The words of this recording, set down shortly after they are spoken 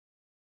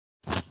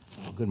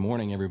Good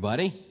morning,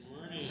 everybody.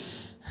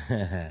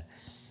 Good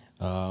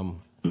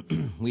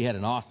morning. We had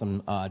an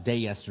awesome day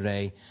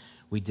yesterday.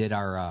 We had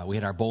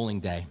our bowling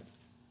day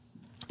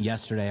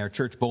yesterday, our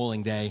church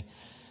bowling day,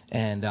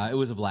 and it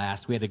was a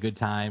blast. We had a good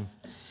time.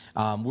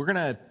 We're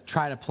gonna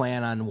try to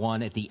plan on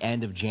one at the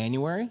end of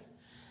January,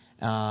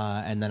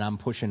 and then I'm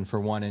pushing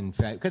for one in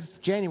because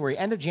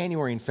end of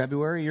January and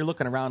February, you're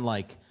looking around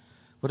like,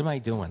 what am I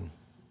doing?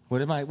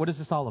 What is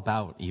this all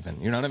about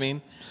even? You know what I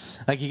mean?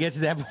 Like you get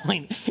to that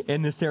point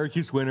in the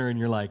Syracuse winter and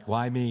you're like,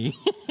 why me?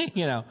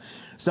 You know?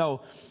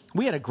 So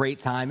we had a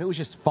great time. It was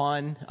just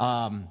fun.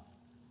 $10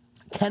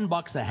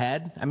 a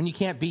head. I mean, you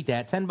can't beat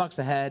that. $10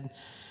 a head.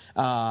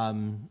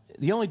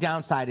 The only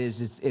downside is,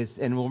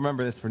 and we'll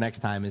remember this for next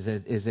time, is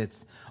it's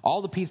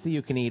all the pizza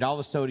you can eat, all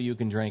the soda you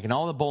can drink, and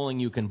all the bowling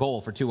you can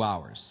bowl for 2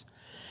 hours.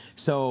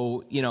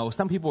 So, you know,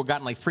 some people have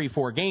gotten like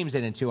 3-4 games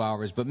in 2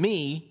 hours, but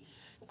me,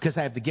 because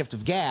I have the gift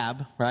of gab,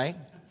 right?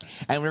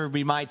 And whenever it would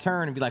be my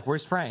turn and be like,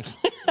 where's Frank?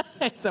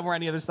 Somewhere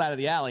on the other side of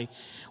the alley.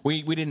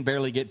 We didn't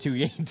barely get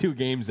two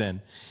games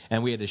in,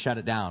 and we had to shut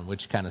it down,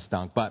 which kind of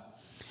stunk. But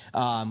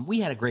we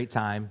had a great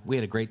time. We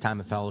had a great time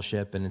of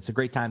fellowship, and it's a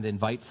great time to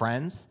invite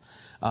friends,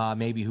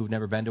 maybe who've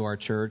never been to our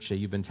church.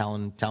 You've been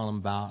telling them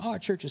about, our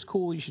church is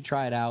cool, you should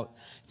try it out.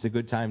 It's a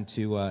good time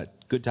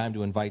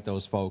to invite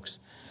those folks.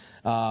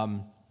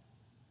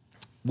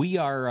 We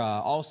are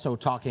also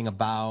talking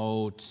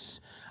about...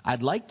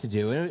 I'd like to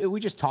do, and we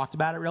just talked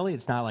about it really,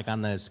 it's not like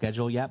on the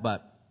schedule yet,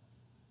 but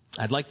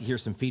I'd like to hear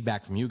some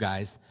feedback from you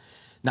guys.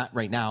 Not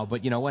right now,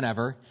 but you know,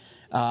 whenever.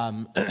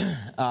 I'm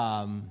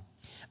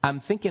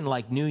thinking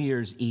like New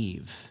Year's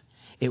Eve,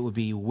 it would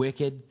be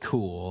wicked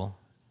cool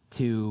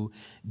to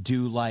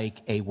do like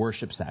a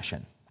worship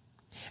session.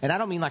 And I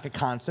don't mean like a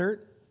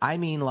concert, I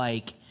mean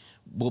like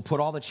we'll put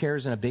all the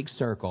chairs in a big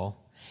circle,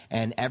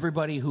 and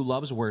everybody who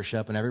loves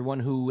worship and everyone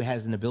who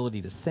has an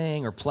ability to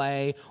sing or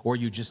play, or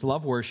you just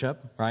love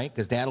worship, right?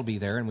 Because Dad will be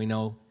there, and we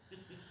know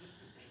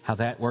how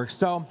that works.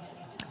 So,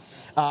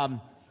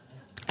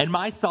 and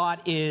my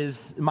thought is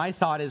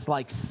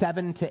like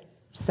 7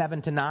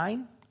 to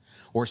 9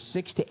 or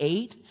 6 to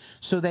 8,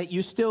 so that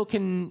you still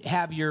can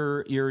have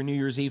your New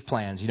Year's Eve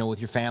plans, you know, with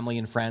your family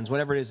and friends,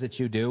 whatever it is that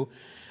you do.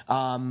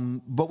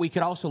 But we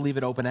could also leave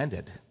it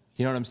open-ended.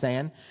 You know what I'm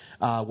saying?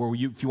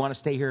 If you want to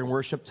stay here and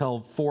worship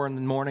till 4 in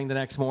the morning the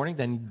next morning,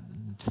 then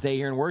stay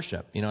here and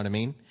worship. You know what I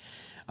mean?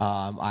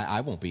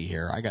 I won't be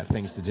here. I got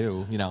things to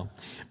do, you know.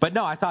 But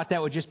no, I thought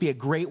that would just be a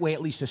great way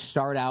at least to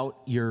start out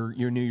your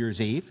New Year's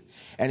Eve.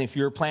 And if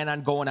you're planning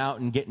on going out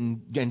and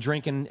getting and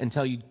drinking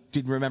until you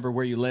didn't remember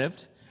where you lived,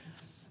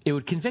 it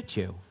would convict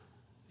you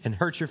and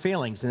hurt your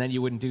feelings, and then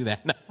you wouldn't do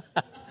that.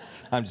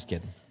 I'm just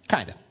kidding.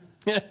 Kind of.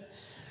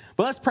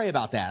 But let's pray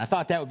about that. I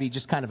thought that would be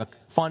just kind of a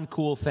fun,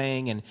 cool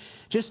thing, and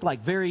just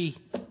like very,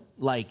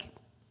 like,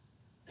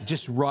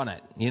 just run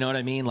it. You know what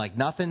I mean? Like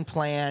nothing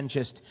planned,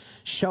 just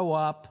show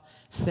up,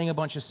 sing a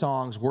bunch of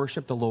songs,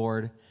 worship the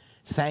Lord,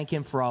 thank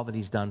Him for all that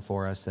He's done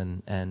for us,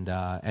 and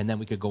then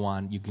we could go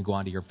on. You can go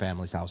on to your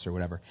family's house or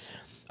whatever.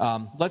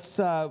 Let's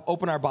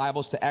open our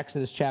Bibles to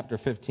Exodus chapter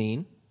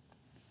 15.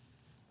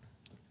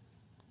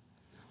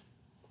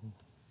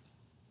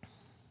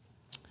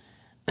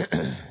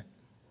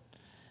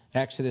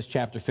 Exodus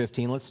chapter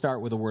 15. Let's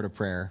start with a word of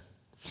prayer.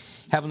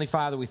 Heavenly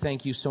Father, we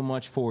thank you so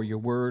much for your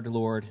word,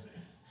 Lord.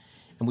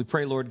 And we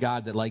pray, Lord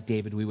God, that like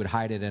David, we would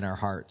hide it in our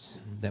hearts,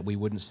 that we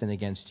wouldn't sin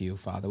against you,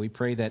 Father. We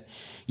pray that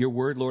your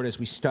word, Lord, as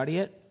we study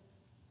it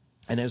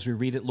and as we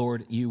read it,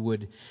 Lord, you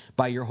would,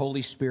 by your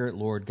Holy Spirit,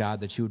 Lord God,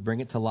 that you would bring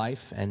it to life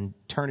and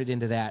turn it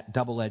into that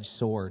double-edged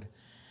sword.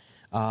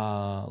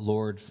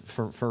 Lord,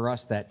 for us,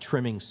 that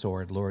trimming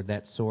sword, Lord,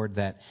 that sword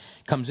that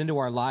comes into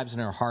our lives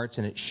and our hearts,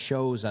 and it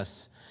shows us,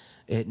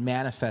 it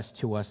manifests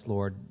to us,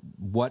 Lord,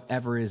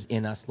 whatever is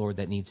in us, Lord,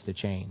 that needs to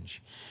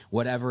change.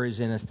 Whatever is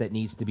in us that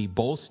needs to be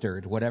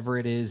bolstered. Whatever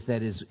it is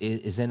that is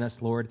in us,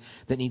 Lord,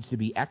 that needs to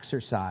be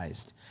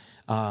exercised.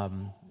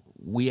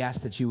 We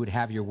ask that you would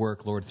have your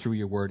work, Lord, through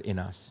your word in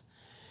us.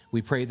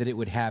 We pray that it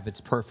would have its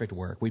perfect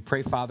work. We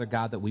pray, Father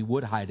God, that we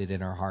would hide it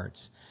in our hearts.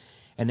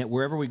 And that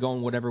wherever we go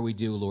and whatever we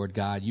do, Lord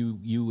God,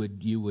 you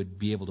would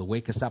be able to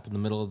wake us up in the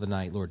middle of the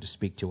night, Lord, to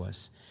speak to us.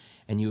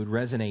 And you would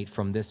resonate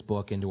from this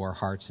book into our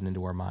hearts and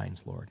into our minds,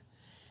 Lord.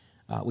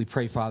 We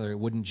pray, Father, it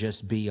wouldn't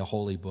just be a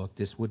holy book.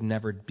 This would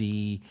never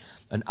be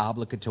an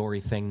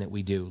obligatory thing that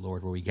we do,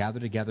 Lord, where we gather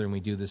together and we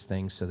do this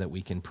thing so that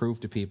we can prove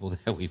to people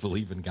that we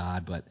believe in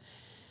God. But,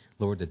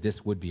 Lord, that this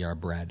would be our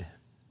bread.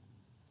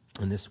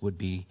 And this would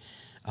be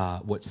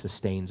what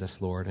sustains us,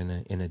 Lord,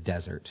 in a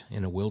desert,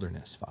 in a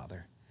wilderness,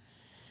 Father.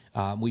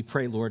 We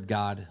pray, Lord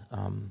God,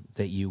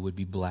 that you would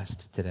be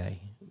blessed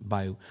today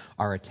by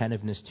our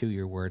attentiveness to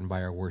your word and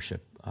by our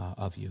worship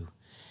of you.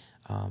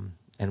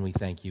 And we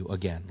thank you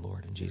again,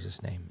 Lord, in Jesus'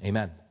 name.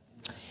 Amen.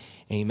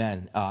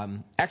 Amen.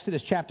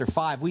 Exodus chapter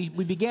 5.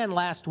 We began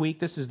last week.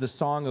 This is the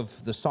song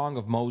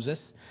of Moses.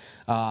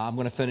 I'm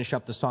going to finish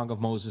up the Song of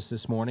Moses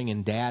this morning,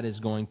 and Dad is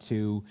going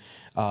to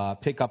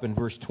pick up in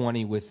verse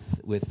 20 with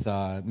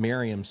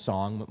Miriam's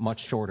song, much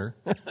shorter,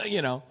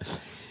 you know.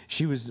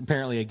 she was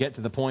apparently a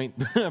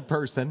get-to-the-point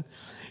person,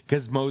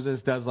 because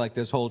Moses does like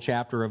this whole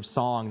chapter of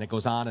song that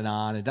goes on and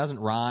on. It doesn't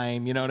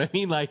rhyme, you know what I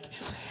mean? Like,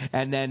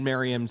 and then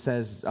Miriam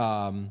says,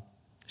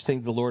 sing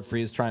to the Lord, for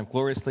he has triumphed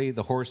gloriously.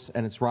 The horse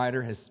and its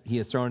rider he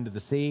has thrown into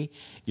the sea.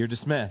 You're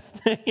dismissed,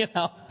 you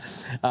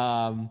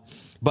know.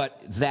 But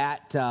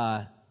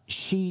that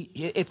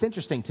it's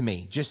interesting to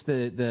me. Just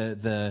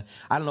the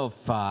I don't know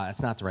if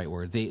it's not the right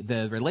word.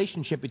 The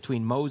relationship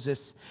between Moses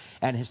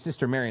and his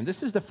sister Miriam.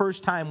 This is the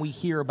first time we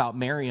hear about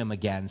Miriam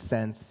again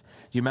since.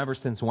 Do you remember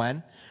since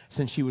when?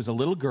 Since she was a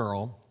little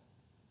girl.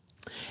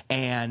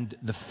 And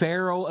the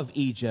Pharaoh of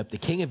Egypt, the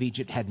king of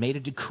Egypt, had made a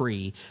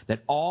decree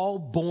that all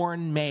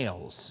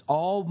males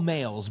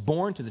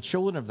born to the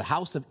children of the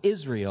house of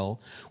Israel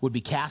would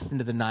be cast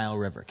into the Nile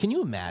River. Can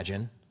you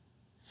imagine?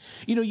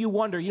 You know, you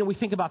wonder, we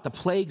think about the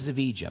plagues of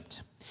Egypt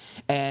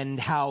and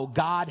how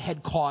God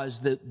had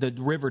caused the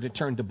river to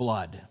turn to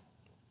blood.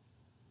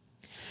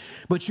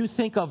 But you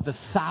think of the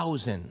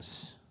thousands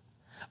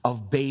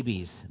of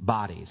babies'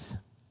 bodies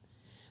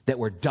that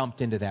were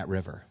dumped into that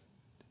river,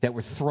 that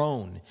were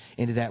thrown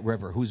into that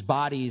river, whose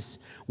bodies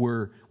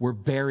were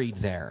buried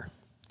there.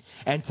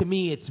 And to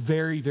me, it's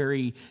very,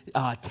 very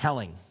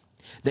telling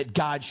that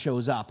God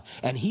shows up,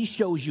 and he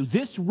shows you,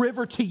 this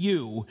river to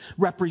you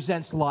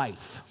represents life.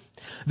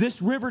 This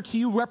river to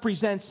you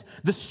represents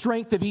the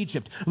strength of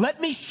Egypt.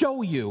 Let me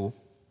show you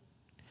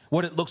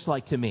what it looks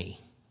like to me.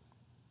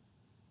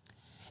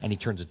 And he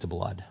turns it to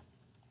blood.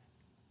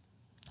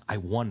 I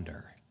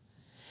wonder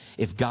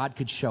if God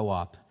could show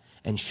up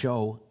and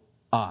show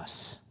us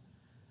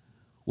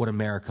what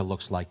America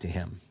looks like to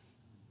him.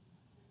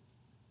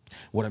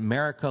 What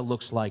America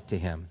looks like to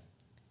him.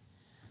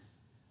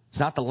 It's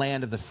not the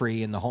land of the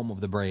free and the home of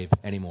the brave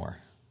anymore.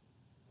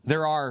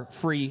 There are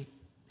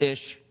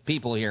free-ish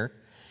people here,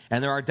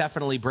 and there are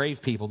definitely brave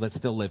people that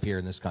still live here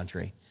in this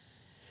country.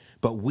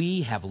 But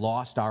we have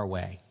lost our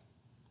way.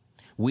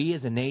 We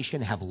as a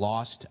nation have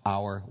lost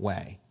our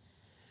way.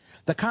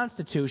 The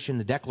Constitution,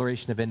 the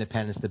Declaration of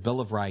Independence, the Bill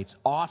of Rights,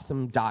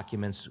 awesome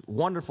documents,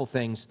 wonderful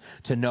things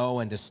to know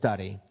and to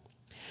study.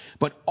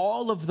 But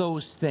all of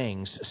those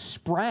things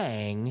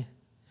sprang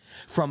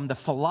from the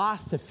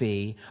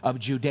philosophy of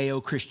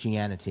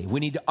Judeo-Christianity. We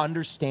need to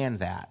understand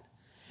that.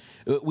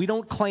 We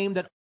don't claim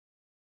that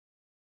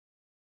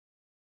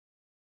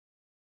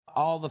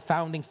all the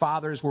founding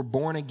fathers were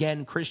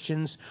born-again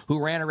Christians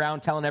who ran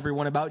around telling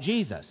everyone about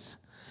Jesus.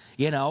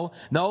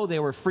 No, they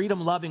were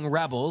freedom-loving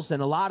rebels,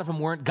 and a lot of them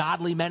weren't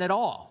godly men at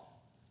all.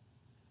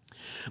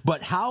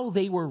 But how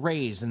they were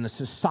raised and the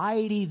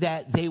society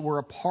that they were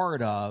a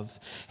part of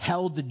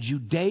held the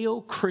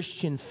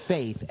Judeo-Christian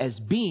faith as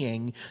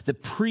being the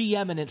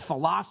preeminent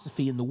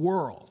philosophy in the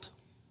world.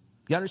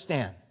 You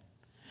understand?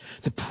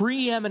 The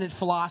preeminent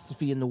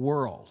philosophy in the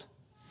world.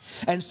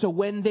 And so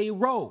when they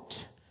wrote,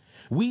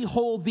 we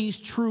hold these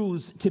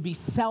truths to be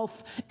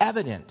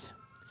self-evident,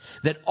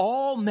 that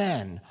all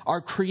men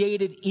are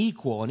created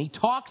equal. And he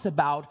talks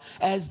about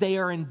as they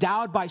are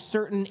endowed by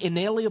certain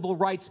inalienable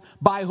rights.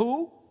 By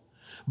who?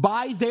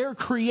 By their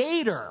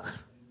Creator.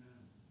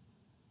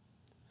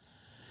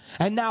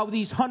 And now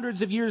these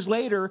hundreds of years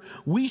later,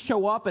 we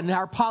show up and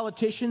our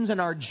politicians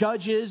and our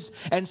judges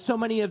and so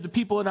many of the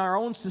people in our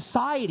own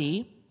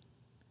society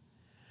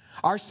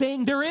are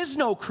saying there is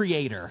no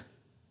Creator.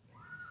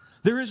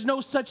 There is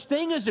no such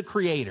thing as a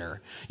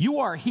Creator. You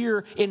are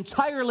here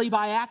entirely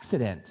by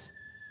accident.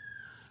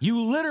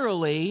 You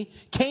literally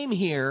came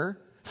here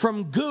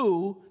from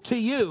goo to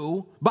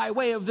you by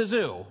way of the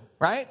zoo,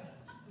 right?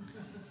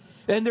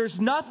 And there's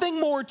nothing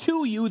more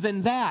to you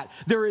than that.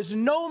 There is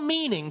no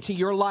meaning to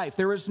your life.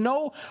 There is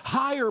no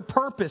higher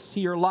purpose to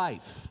your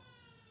life.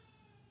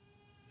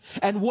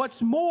 And what's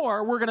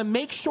more, we're going to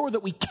make sure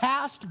that we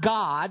cast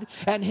God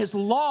and His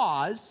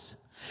laws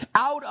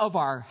out of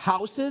our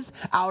houses,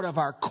 out of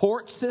our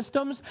court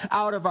systems,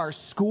 out of our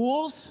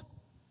schools.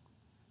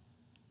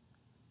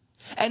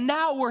 And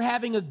now we're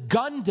having a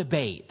gun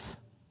debate.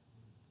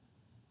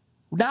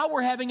 Now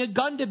we're having a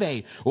gun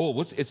debate.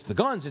 Oh, it's the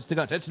guns, it's the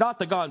guns. It's not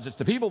the guns, it's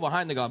the people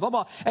behind the gun, blah,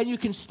 blah. And you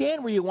can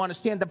stand where you want to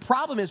stand. The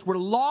problem is we're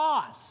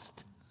lost.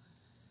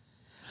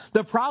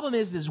 The problem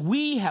is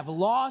we have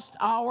lost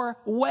our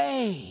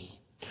way.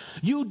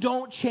 You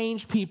don't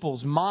change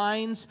people's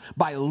minds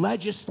by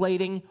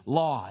legislating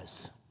laws,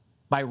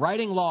 by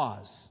writing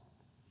laws.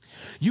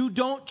 You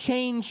don't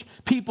change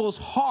people's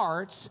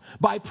hearts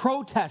by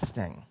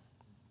protesting.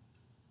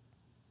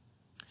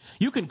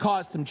 You can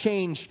cause some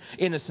change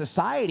in a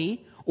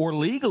society or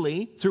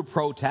legally through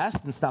protest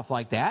and stuff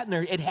like that, and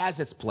it has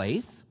its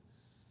place.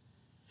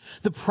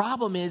 The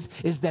problem is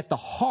that the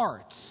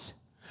hearts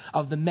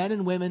of the men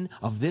and women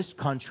of this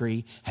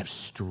country have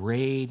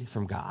strayed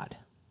from God,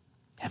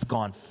 have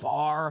gone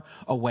far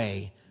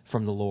away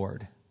from the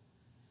Lord.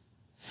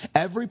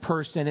 Every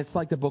person, it's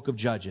like the book of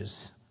Judges.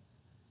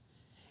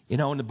 In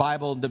the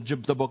Bible,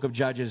 the book of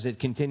Judges, it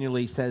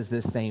continually says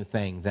this same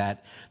thing,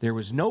 that there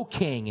was no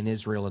king in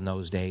Israel in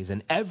those days,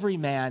 and every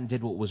man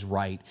did what was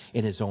right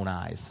in his own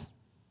eyes.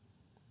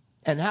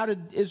 And how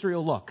did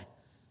Israel look?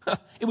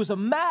 It was a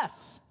mess.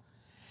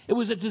 It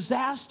was a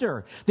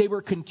disaster. They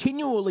were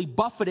continually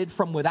buffeted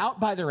from without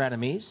by their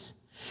enemies,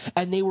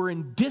 and they were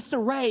in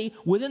disarray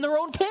within their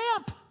own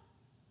camp.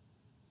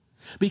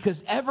 Because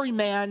every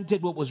man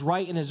did what was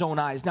right in his own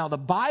eyes. Now, the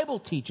Bible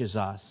teaches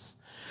us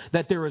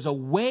that there is a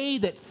way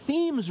that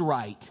seems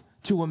right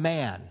to a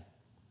man,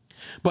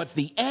 but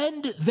the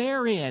end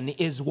therein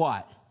is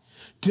what?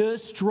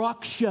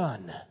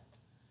 Destruction.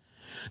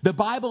 The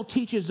Bible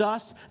teaches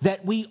us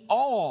that we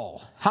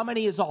all, how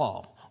many is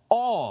all?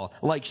 All,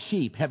 like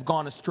sheep, have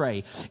gone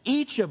astray.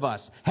 Each of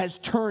us has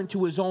turned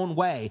to his own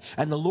way,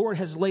 and the Lord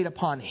has laid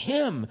upon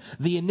him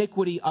the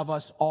iniquity of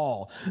us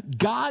all.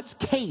 God's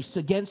case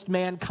against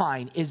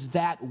mankind is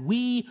that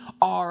we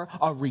are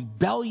a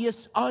rebellious,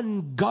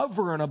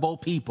 ungovernable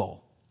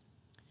people.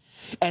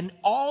 And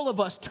all of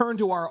us turn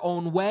to our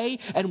own way,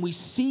 and we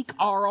seek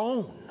our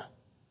own.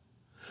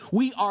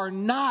 We are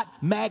not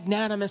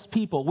magnanimous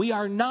people. We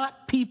are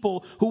not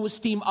people who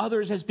esteem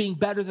others as being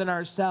better than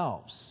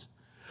ourselves.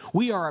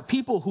 We are a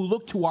people who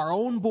look to our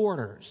own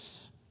borders.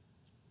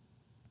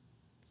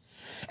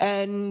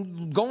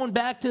 And going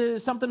back to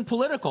something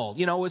political,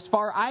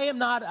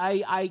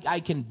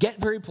 I can get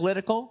very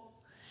political,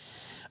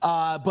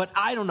 but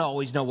I don't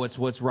always know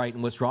what's right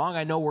and what's wrong.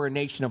 I know we're a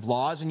nation of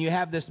laws, and you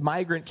have this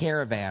migrant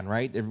caravan,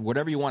 right?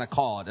 Whatever you want to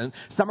call it. And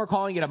some are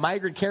calling it a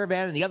migrant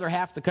caravan, and the other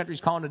half of the country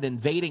is calling it an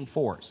invading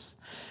force.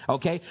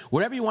 Okay?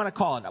 Whatever you want to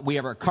call it. We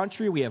have our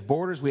country, we have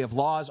borders, we have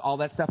laws, all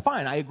that stuff.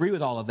 Fine, I agree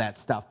with all of that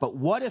stuff. But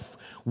what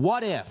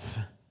if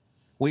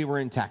we were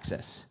in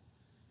Texas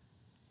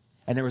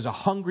and there was a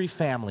hungry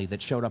family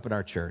that showed up at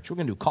our church? We're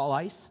going to call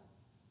ICE?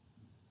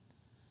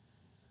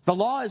 The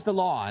law is the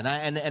law,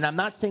 and I'm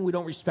not saying we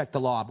don't respect the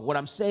law, but what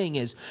I'm saying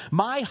is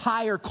my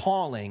higher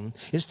calling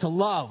is to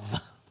love.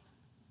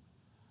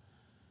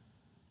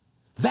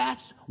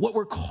 That's what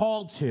we're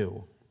called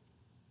to.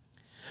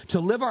 To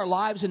live our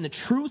lives in the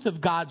truth of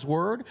God's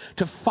Word,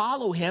 to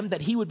follow Him, that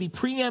He would be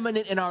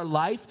preeminent in our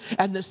life.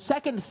 And the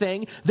second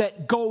thing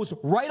that goes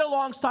right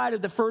alongside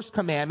of the first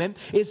commandment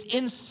is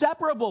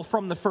inseparable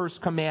from the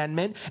first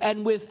commandment.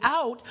 And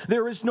without,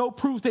 there is no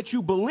proof that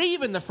you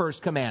believe in the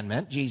first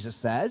commandment, Jesus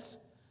says,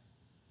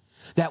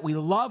 that we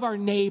love our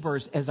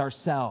neighbors as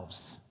ourselves.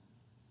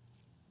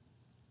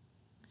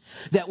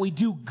 That we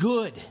do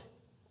good.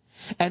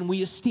 And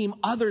we esteem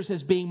others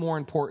as being more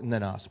important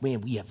than us.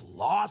 Man, we have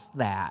lost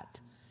that.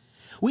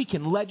 We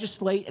can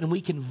legislate and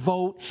we can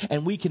vote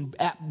and we can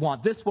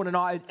want this one and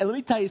all. And let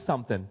me tell you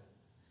something.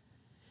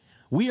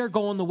 We are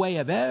going the way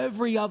of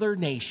every other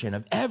nation,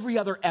 of every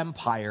other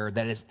empire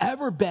that has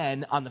ever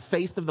been on the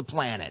face of the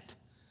planet.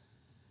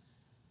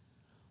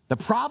 The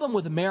problem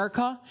with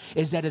America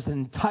is that it's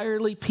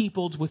entirely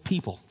peopled with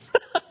people.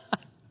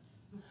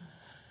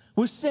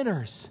 With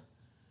sinners.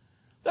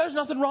 There's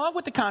nothing wrong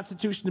with the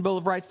Constitution and the Bill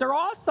of Rights. They're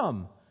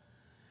awesome.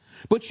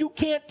 But you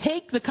can't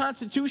take the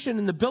Constitution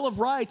and the Bill of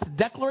Rights, the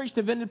Declaration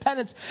of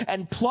Independence,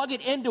 and plug it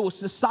into a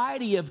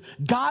society of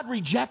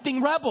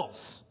God-rejecting rebels.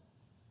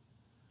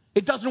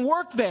 It doesn't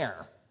work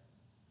there.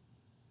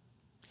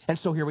 And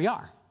so here we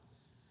are.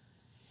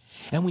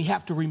 And we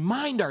have to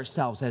remind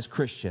ourselves as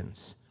Christians,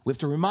 we have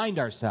to remind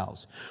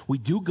ourselves, we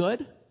do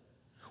good,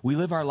 we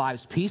live our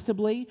lives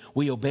peaceably,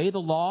 we obey the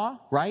law,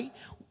 right?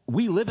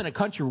 We live in a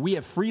country where we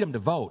have freedom to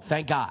vote,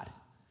 thank God.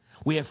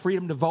 We have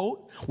freedom to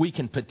vote. We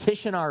can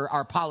petition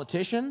our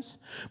politicians.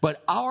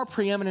 But our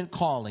preeminent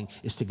calling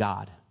is to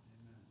God.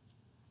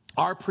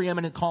 Our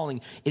preeminent calling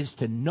is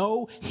to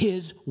know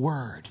His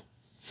Word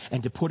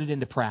and to put it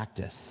into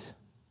practice.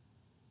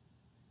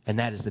 And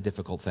that is the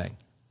difficult thing.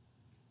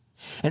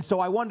 And so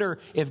I wonder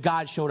if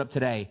God showed up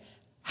today,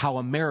 how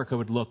America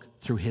would look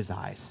through His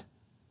eyes.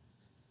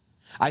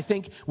 I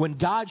think when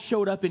God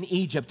showed up in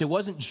Egypt, it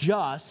wasn't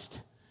just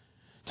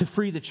to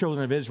free the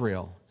children of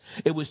Israel.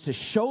 It was to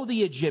show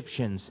the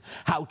Egyptians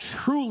how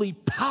truly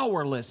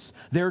powerless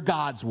their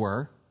gods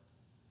were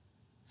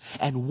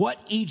and what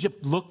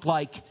Egypt looked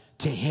like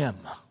to Him.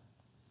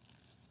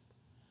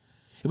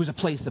 It was a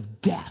place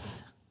of death.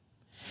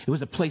 It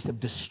was a place of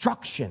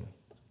destruction.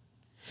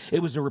 It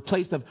was a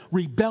place of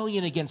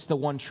rebellion against the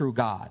one true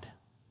God.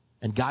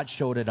 And God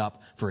showed it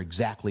up for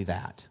exactly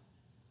that.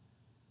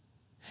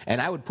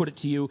 And I would put it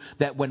to you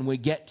that when we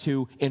get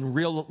to in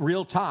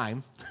real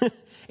time,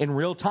 in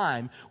real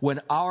time, when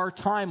our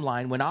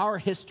timeline, when our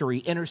history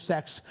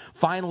intersects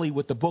finally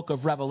with the book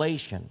of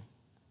Revelation,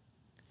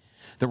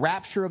 the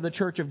rapture of the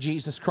Church of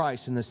Jesus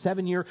Christ and the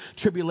 7-year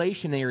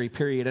tribulationary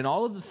period and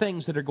all of the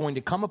things that are going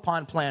to come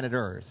upon planet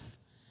Earth,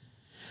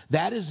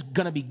 that is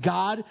going to be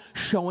God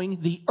showing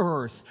the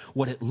earth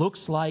what it looks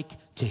like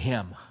to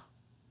Him.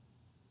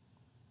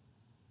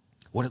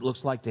 What it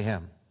looks like to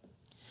Him.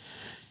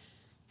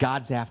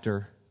 God's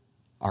after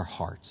our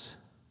hearts.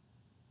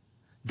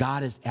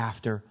 God is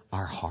after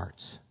our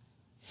hearts.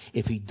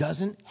 If He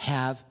doesn't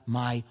have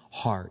my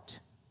heart,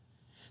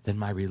 then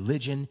my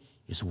religion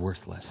is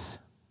worthless.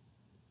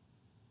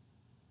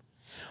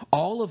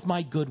 All of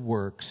my good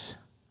works,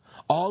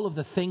 all of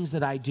the things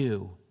that I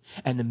do,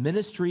 and the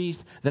ministries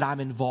that I'm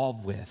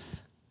involved with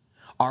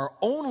are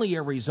only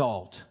a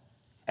result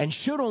and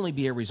should only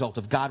be a result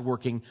of God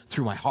working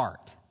through my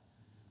heart.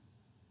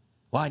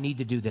 Well, I need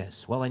to do this.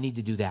 Well, I need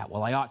to do that.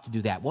 Well, I ought to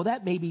do that. Well,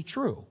 that may be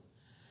true.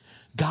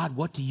 God,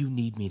 what do you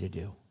need me to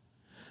do?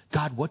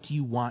 God, what do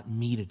you want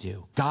me to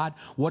do? God,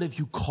 what have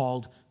you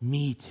called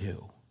me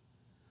to?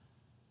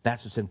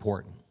 That's what's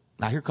important.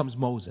 Now, here comes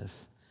Moses.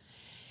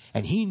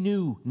 And he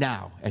knew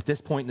now, at this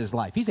point in his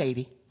life, he's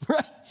 80,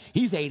 right?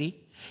 He's 80.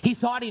 He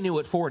thought he knew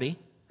at 40,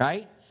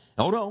 right?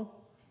 Oh, no.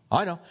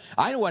 I know.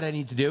 I know what I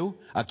need to do.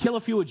 Kill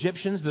a few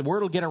Egyptians. The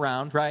word will get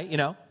around, right? You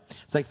know,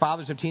 it's like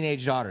fathers of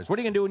teenage daughters. What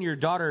are you going to do when your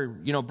daughter,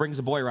 brings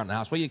a boy around the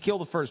house? Well, you kill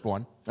the first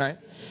one, right?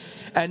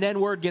 And then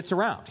word gets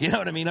around. You know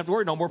what I mean? After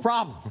word, no more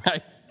problem,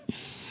 right?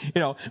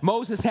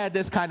 Moses had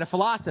this kind of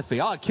philosophy.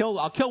 I'll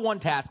kill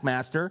one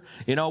taskmaster.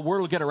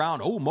 Word will get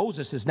around. Oh,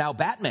 Moses is now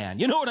Batman.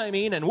 You know what I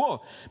mean? And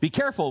whoa, be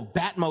careful.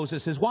 Bat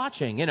Moses is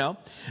watching,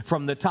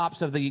 from the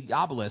tops of the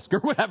obelisk or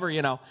whatever,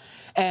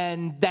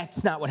 And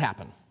that's not what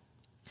happened.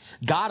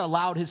 God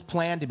allowed his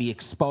plan to be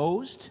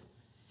exposed,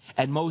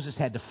 and Moses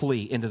had to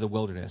flee into the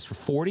wilderness. For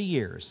 40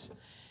 years,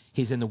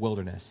 he's in the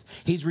wilderness.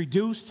 He's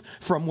reduced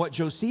from what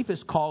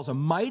Josephus calls a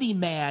mighty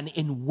man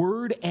in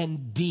word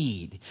and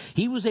deed.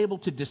 He was able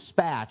to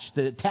dispatch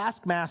the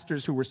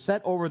taskmasters who were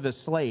set over the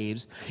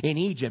slaves in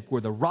Egypt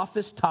were the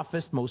roughest,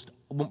 toughest,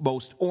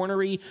 most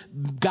ornery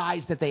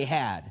guys that they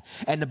had.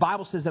 And the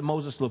Bible says that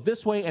Moses looked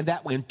this way and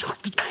that way, and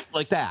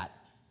like that,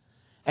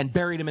 and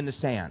buried him in the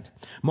sand.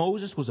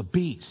 Moses was a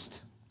beast.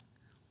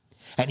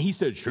 And he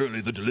said, surely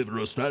the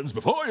deliverer stands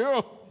before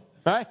you.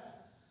 Right?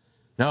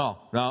 No.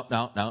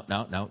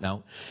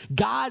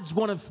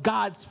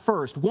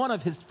 One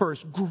of his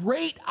first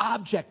great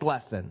object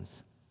lessons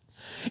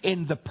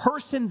in the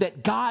person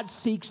that God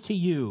seeks to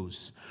use.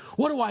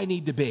 What do I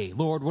need to be?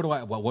 Lord, what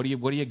do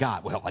you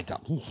got? Well, I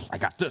got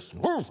this.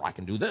 I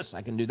can do this.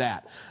 I can do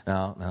that.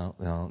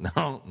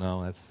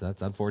 No.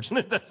 That's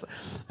unfortunate.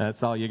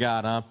 That's all you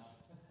got, huh?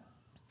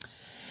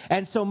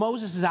 And so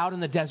Moses is out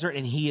in the desert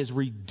and he is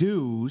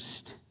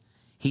reduced.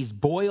 He's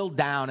boiled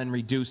down and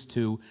reduced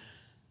to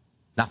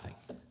nothing.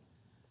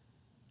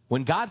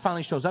 When God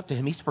finally shows up to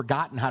him, he's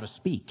forgotten how to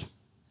speak.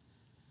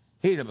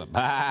 He's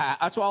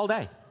that's all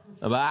day.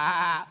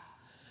 God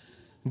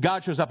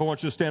shows up, I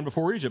want you to stand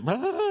before Egypt.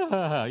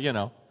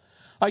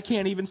 I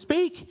can't even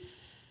speak.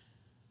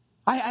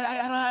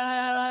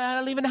 I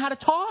don't even know how to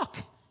talk.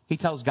 He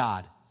tells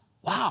God,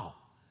 wow,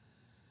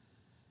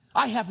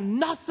 I have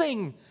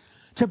nothing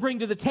to bring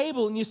to the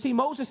table. And you see,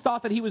 Moses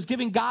thought that he was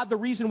giving God the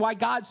reason why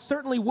God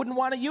certainly wouldn't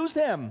want to use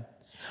him.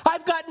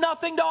 I've got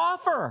nothing to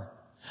offer.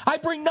 I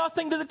bring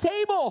nothing to the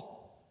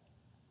table.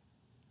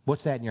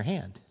 What's that in your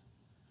hand?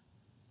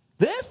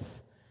 This?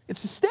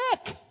 It's a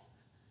stick.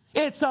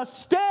 It's a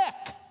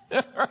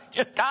stick.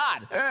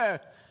 God.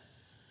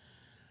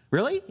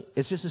 Really?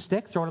 It's just a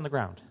stick? Throw it on the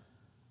ground.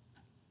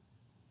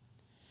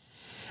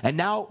 And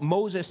now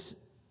Moses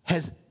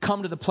has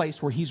come to the place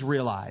where he's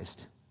realized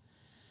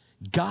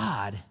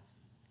God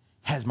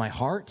has my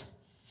heart,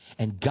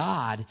 and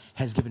God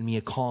has given me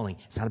a calling.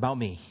 It's not about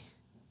me.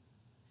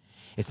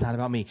 It's not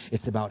about me.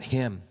 It's about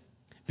him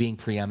being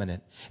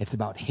preeminent. It's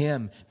about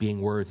him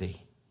being worthy.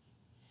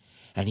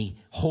 And he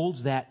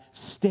holds that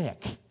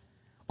stick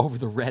over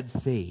the Red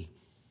Sea,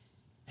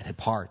 and it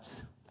parts.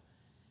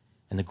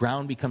 And the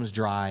ground becomes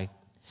dry,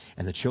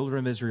 and the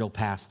children of Israel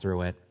pass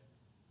through it.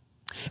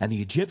 And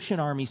the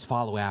Egyptian armies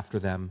follow after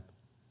them.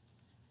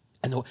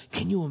 And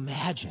can you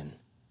imagine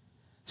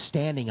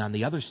standing on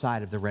the other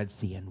side of the Red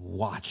Sea and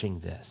watching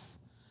this?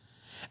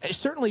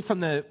 Certainly from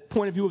the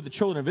point of view of the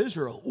children of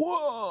Israel,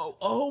 whoa,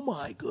 oh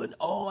my goodness,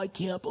 oh, I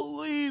can't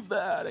believe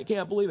that.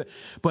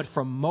 But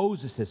from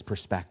Moses'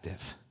 perspective,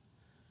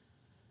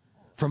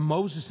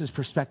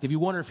 you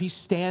wonder if he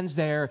stands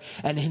there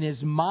and in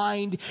his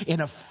mind,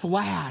 in a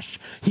flash,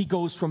 he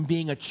goes from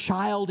being a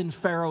child in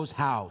Pharaoh's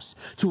house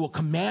to a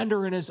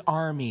commander in his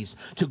armies,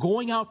 to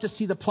going out to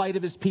see the plight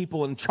of his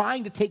people and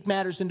trying to take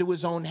matters into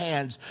his own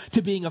hands,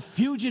 to being a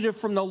fugitive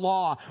from the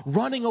law,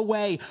 running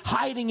away,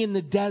 hiding in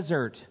the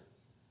desert,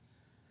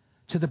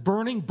 to the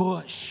burning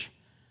bush,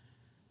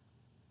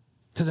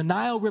 to the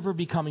Nile River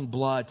becoming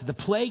blood, to the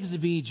plagues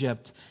of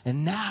Egypt,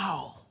 and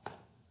now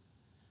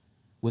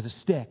with a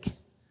stick.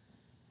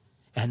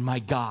 And my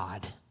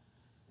God,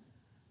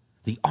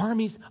 the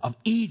armies of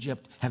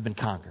Egypt have been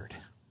conquered.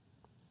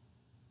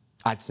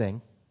 I'd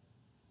sing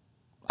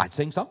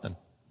something.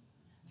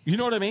 You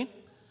know what I mean?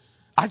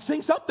 I'd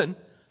sing something.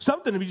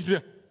 Something to be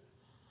just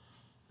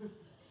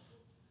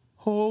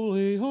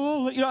holy,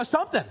 holy.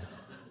 Something.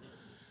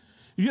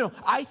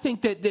 I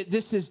think that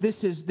this is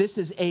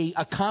a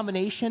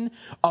combination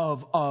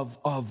of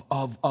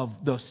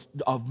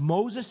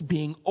Moses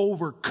being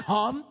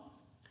overcome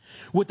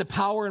with the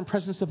power and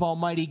presence of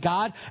Almighty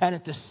God, and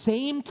at the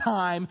same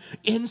time,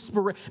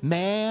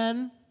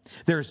 man,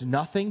 there's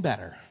nothing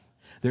better,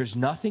 there's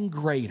nothing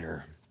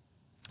greater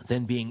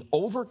than being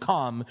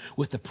overcome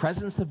with the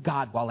presence of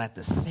God while at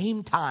the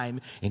same time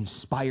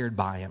inspired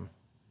by Him.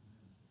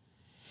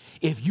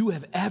 If you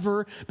have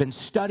ever been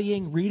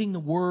studying, reading the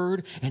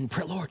Word, and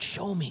pray, Lord,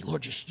 show me,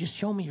 Lord, just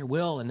show me your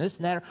will, and this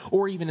and that,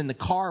 or even in the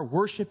car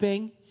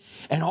worshiping,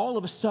 and all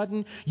of a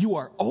sudden you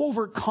are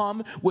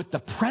overcome with the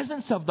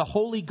presence of the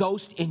Holy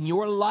Ghost in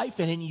your life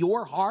and in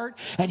your heart,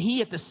 and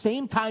He at the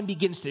same time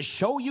begins to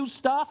show you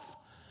stuff,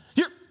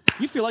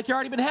 you feel like you've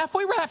already been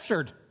halfway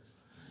raptured.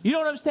 You know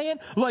what I'm saying?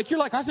 Like, you're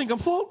like, I think I'm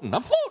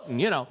floating,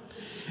 you know.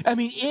 I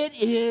mean,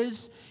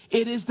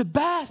 it is the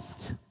best.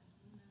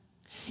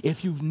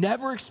 If you've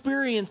never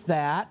experienced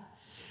that,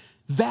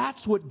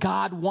 that's what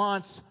God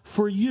wants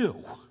for you.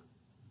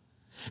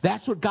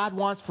 That's what God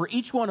wants for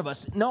each one of us.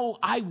 No,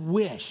 I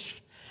wish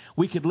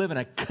we could live in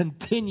a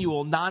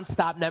continual,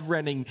 nonstop,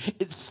 never-ending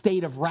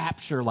state of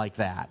rapture like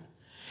that.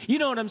 You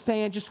know what I'm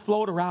saying? Just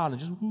float around and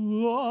just,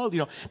 whoa, you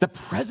know, the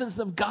presence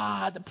of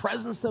God, the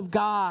presence of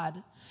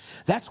God.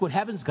 That's what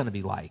heaven's going to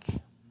be like.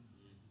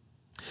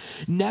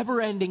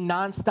 Never-ending,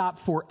 nonstop,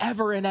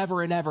 forever and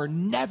ever and ever.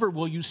 Never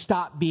will you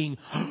stop being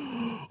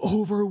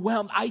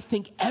overwhelmed. I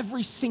think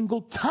every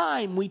single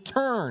time we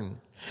turn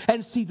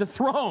and see the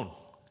throne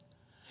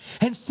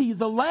and see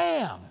the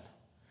Lamb,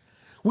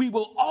 we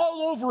will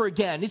all over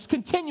again. It's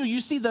continual.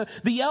 You see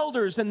the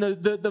elders and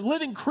the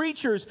living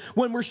creatures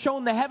when we're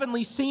shown the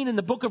heavenly scene in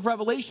the book of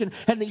Revelation,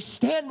 and they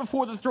stand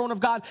before the throne of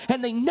God,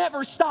 and they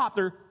never stop.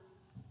 They're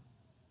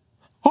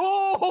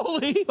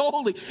holy,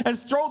 holy, and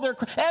throw their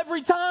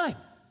every time.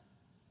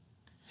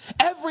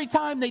 Every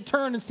time they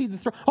turn and see the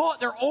throne,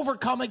 they're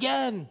overcome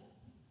again.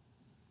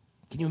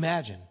 Can you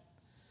imagine?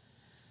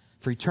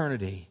 For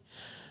eternity,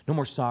 no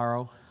more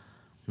sorrow,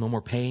 no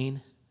more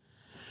pain,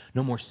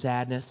 no more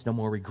sadness, no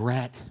more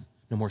regret,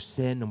 no more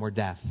sin, no more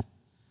death.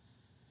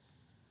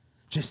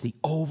 Just the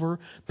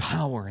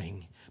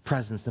overpowering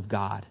presence of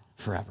God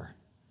forever.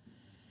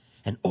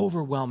 An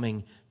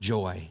overwhelming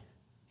joy.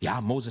 Yeah,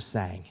 Moses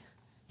sang.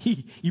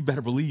 You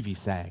better believe he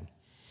sang.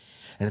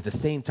 And at the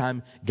same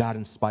time, God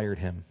inspired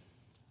him.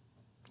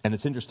 And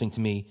it's interesting to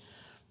me,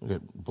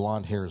 look at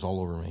blonde hairs all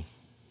over me.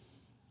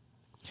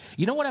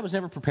 You know what I was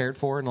never prepared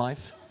for in life?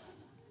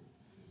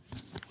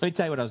 Let me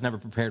tell you what I was never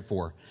prepared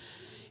for.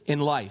 In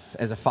life,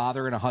 as a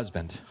father and a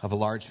husband of a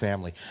large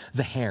family,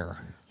 the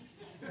hair.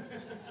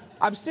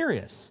 I'm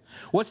serious.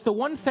 What's the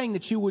one thing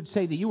that you would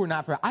say that you were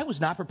not prepared? I was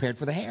not prepared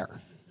for the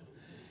hair.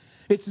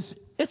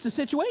 It's a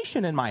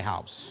situation in my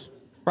house,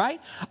 right?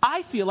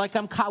 I feel like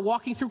I'm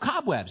walking through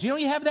cobwebs. You know,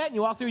 you have that, and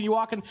you walk through, and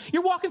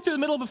you're walking through the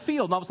middle of a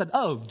field, and all of a sudden,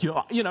 oh,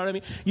 you know what I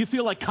mean? You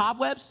feel like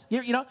cobwebs.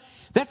 You know,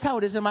 that's how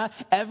it is in my.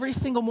 Every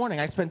single morning,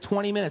 I spend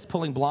 20 minutes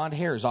pulling blonde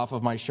hairs off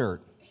of my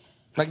shirt,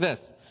 like this.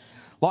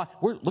 Look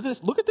at this.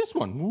 Look at this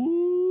one.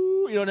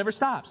 Woo, you know, it never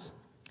stops.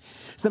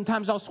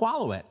 Sometimes I'll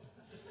swallow it,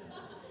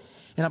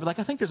 and I'll be like,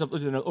 I think there's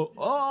and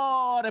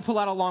I pull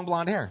out a long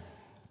blonde hair.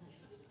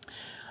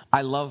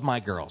 I love my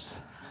girls.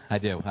 I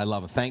do. I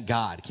love them. Thank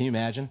God. Can you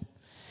imagine?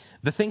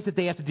 The things that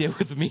they have to deal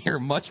with me are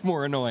much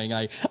more annoying,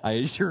 I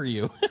assure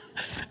you.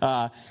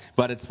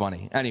 But it's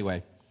funny.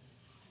 Anyway,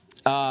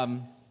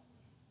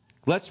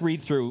 let's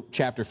read through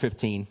chapter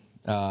 15.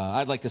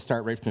 I'd like to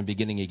start right from the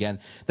beginning again.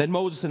 Then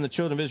Moses and the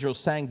children of Israel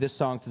sang this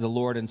song to the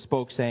Lord and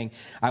spoke, saying,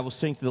 I will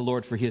sing to the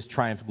Lord, for he has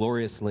triumphed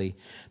gloriously.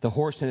 The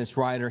horse and its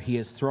rider he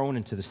has thrown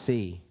into the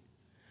sea.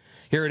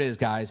 Here it is,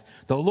 guys.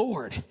 The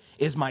Lord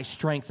is my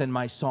strength and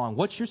my song.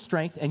 What's your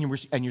strength and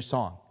your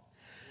song?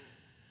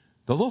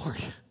 The Lord.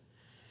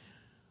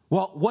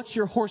 Well, what's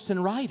your horse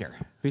and rider?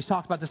 We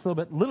talked about this a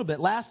little bit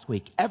last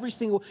week.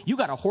 You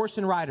got a horse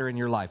and rider in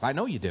your life. I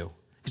know you do,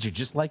 because you're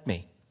just like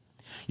me.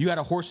 You got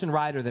a horse and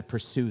rider that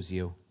pursues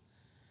you,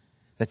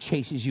 that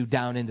chases you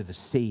down into the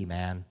sea,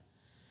 man,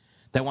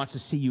 that wants to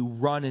see you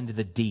run into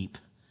the deep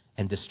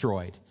and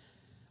destroyed.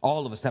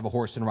 All of us have a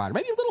horse and rider.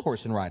 Maybe a little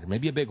horse and rider,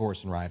 maybe a big horse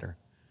and rider.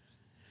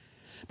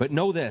 But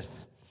know this,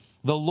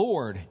 the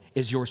Lord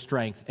is your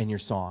strength and your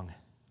song.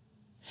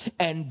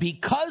 And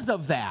because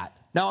of that,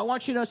 now I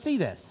want you to see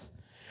this.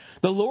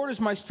 The Lord is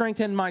my strength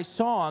and my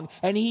song,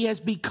 and he has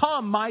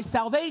become my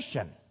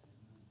salvation.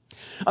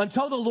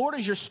 Until the Lord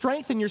is your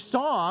strength and your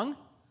song,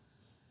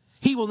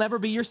 he will never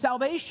be your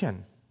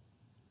salvation.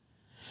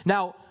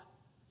 Now,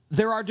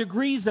 there are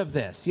degrees of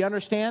this. You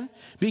understand?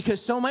 Because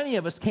so many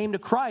of us came to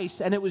Christ,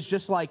 and it was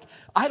just like,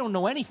 I don't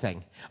know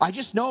anything. I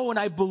just know and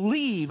I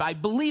believe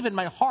in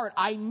my heart,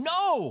 I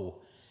know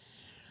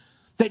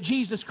that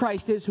Jesus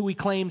Christ is who he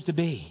claims to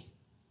be.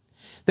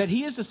 That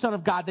he is the Son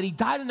of God, that he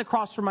died on the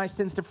cross for my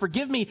sins to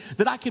forgive me,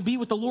 that I could be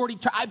with the Lord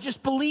eternally. I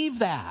just believe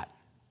that.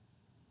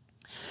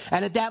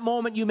 And at that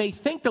moment, you may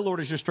think the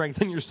Lord is your strength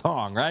and your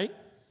song, right?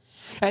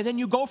 And then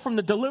you go from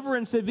the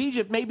deliverance of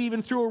Egypt, maybe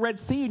even through a Red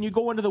Sea, and you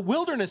go into the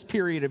wilderness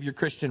period of your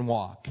Christian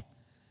walk.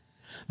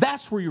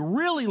 That's where you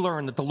really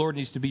learn that the Lord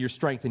needs to be your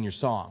strength and your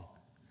song.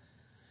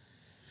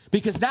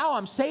 Because now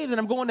I'm saved and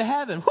I'm going to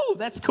heaven. Whew,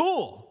 that's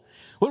cool.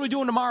 What are we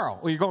doing tomorrow?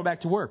 Well, you're going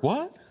back to work.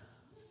 What?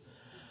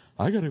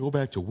 I got to go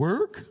back to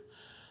work?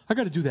 I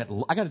got to do that.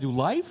 I got to do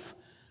life?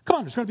 Come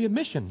on, there's going to be a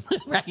mission.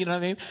 You know what I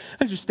mean?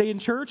 I just stay in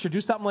church or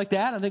do something like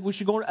that. I think we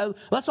should go.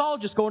 Let's all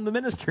just go into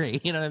the ministry.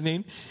 You know what I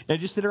mean? And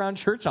just sit around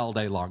church all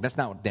day long. That's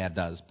not what Dad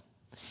does.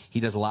 He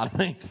does a lot of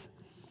things.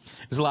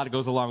 There's a lot that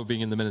goes along with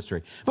being in the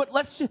ministry. But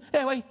let's just,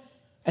 anyway,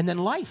 and then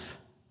life.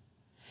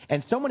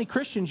 And so many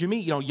Christians you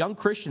meet, young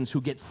Christians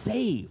who get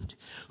saved,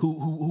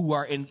 who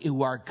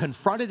are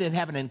confronted and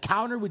have an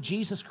encounter with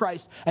Jesus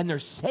Christ, and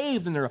they're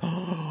saved, and they're,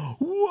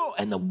 whoa,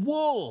 and the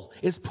wool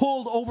is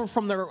pulled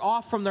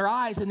off from their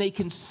eyes, and they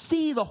can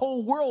see the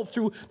whole world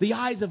through the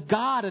eyes of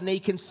God, and they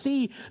can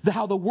see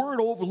how the Word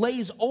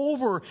lays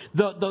over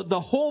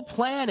the whole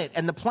planet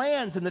and the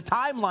plans and the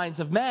timelines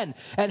of men,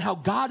 and how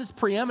God is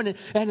preeminent,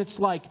 and it's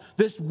like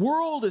this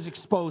world is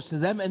exposed to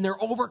them, and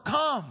they're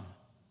overcome.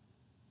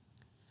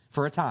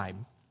 For a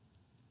time.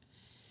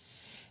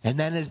 And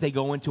then as they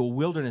go into a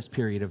wilderness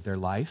period of their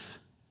life,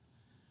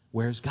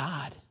 where's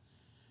God?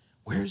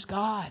 Where's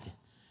God?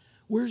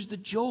 Where's the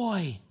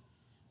joy?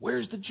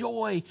 Where's the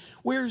joy?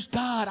 Where's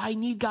God? I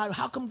need God.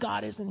 How come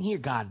God isn't here?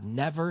 God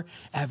never,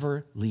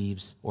 ever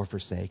leaves or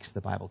forsakes,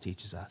 the Bible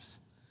teaches us.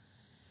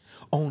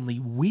 Only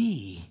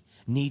we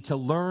need to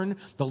learn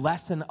the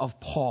lesson of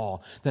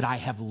Paul, that I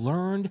have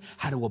learned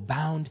how to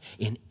abound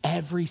in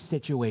every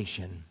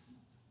situation.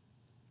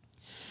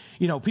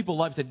 People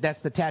love that's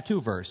the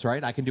tattoo verse,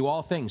 right? I can do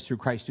all things through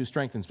Christ who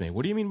strengthens me.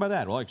 What do you mean by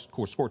that? Well, I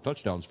score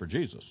touchdowns for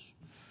Jesus.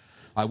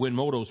 I win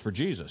motos for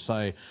Jesus.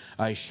 I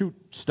shoot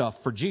stuff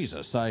for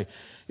Jesus.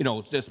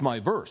 It's my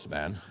verse,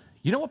 man.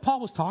 You know what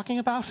Paul was talking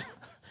about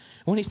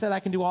when he said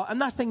I can do all? I'm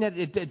not saying that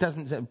it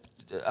doesn't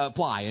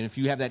apply, and if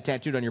you have that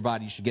tattooed on your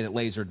body, you should get it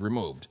lasered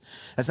removed.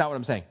 That's not what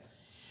I'm saying.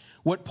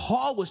 What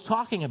Paul was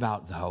talking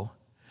about, though,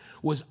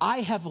 was I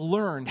have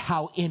learned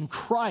how in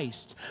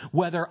Christ,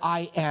 whether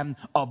I am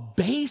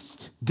abased,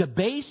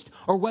 debased,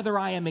 or whether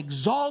I am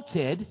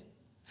exalted,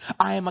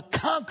 I am a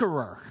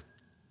conqueror.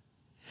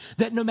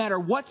 That no matter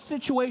what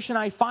situation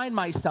I find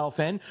myself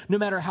in, no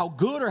matter how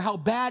good or how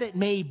bad it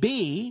may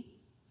be,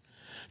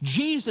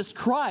 Jesus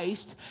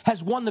Christ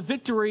has won the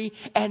victory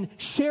and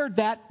shared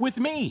that with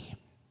me.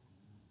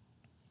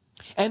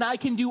 And I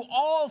can do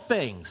all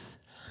things,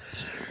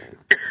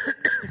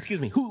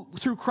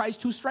 through Christ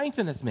who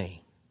strengtheneth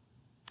me.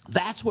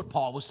 That's what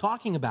Paul was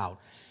talking about.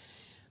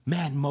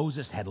 Man,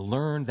 Moses had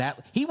learned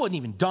that. He wasn't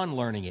even done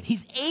learning it. He's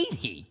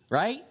 80,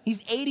 right? He's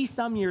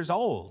 80-some years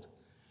old.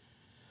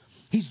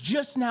 He's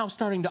just now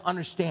starting to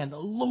understand the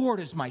Lord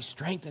is my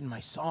strength and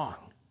my song.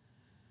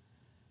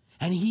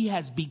 And He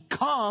has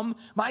become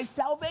my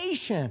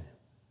salvation.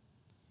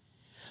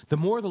 The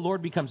more the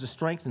Lord becomes the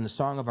strength and the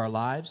song of our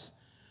lives,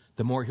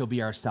 the more He'll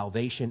be our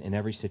salvation in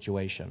every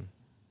situation.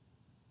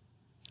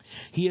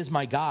 He is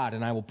my God,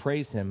 and I will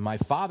praise Him, my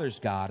Father's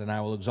God, and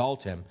I will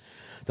exalt Him.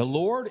 The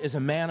Lord is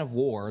a man of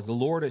war. The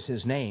Lord is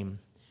His name.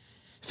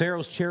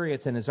 Pharaoh's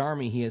chariots and his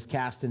army He has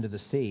cast into the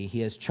sea.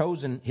 His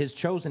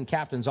chosen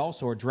captains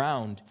also are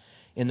drowned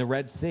in the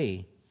Red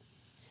Sea.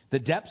 The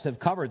depths have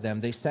covered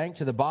them. They sank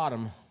to the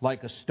bottom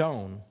like a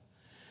stone.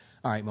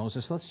 All right,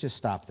 Moses, let's just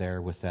stop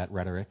there with that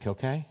rhetoric,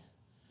 okay?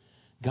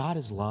 God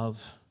is love.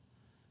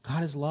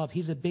 God is love.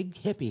 He's a big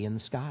hippie in the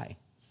sky.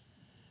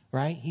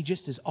 Right? He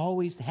just is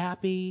always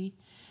happy,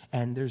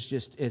 and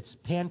it's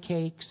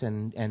pancakes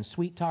and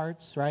sweet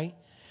tarts, right?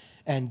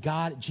 And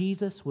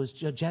Jesus was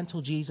a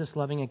gentle Jesus,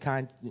 loving and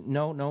kind.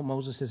 No,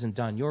 Moses isn't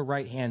done. Your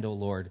right hand, O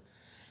Lord,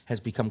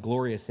 has become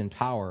glorious in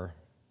power.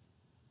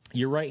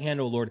 Your right hand,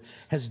 O Lord,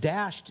 has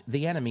dashed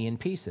the enemy in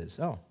pieces.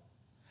 Oh.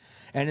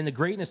 And in the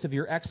greatness of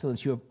your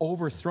excellence, you have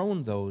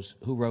overthrown those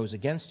who rose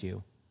against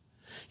you.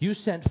 You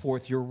sent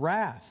forth your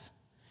wrath.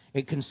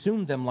 It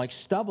consumed them like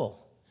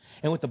stubble.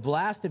 And with the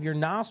blast of your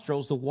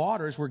nostrils, the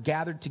waters were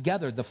gathered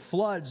together. The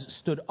floods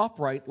stood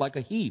upright like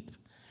a heap.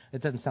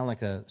 It doesn't sound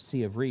like a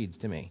sea of reeds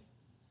to me.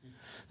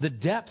 The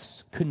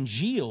depths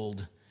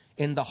congealed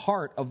in the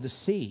heart of the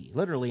sea.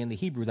 Literally in the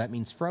Hebrew, that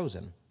means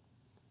frozen.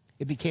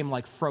 It became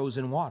like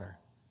frozen water.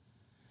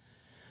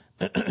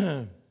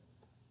 Sorry,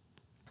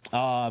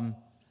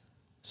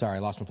 I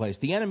lost my place.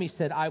 The enemy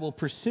said, I will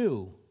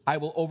pursue. I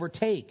will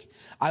overtake.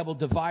 I will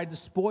divide the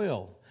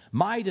spoil.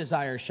 My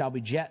desire shall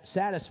be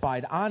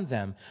satisfied on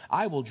them.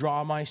 I will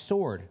draw my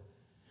sword.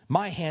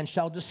 My hand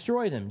shall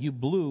destroy them. You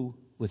blew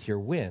with your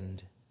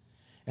wind,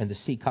 and the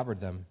sea covered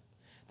them.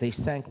 They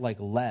sank like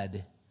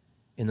lead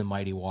in the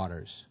mighty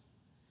waters.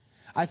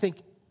 I think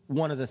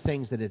one of the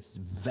things that it's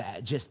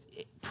just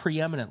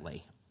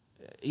preeminently,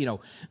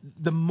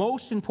 the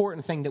most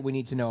important thing that we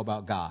need to know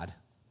about God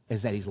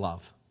is that He's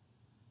love.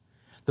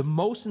 The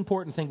most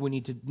important thing we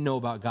need to know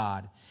about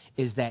God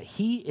is that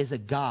He is a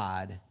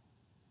God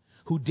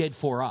who did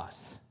for us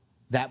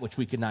that which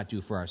we could not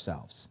do for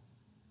ourselves.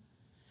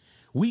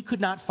 We could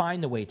not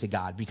find the way to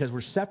God because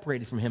we're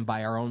separated from Him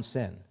by our own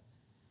sin.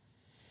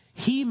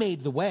 He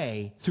made the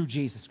way through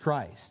Jesus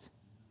Christ.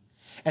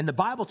 And the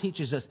Bible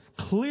teaches us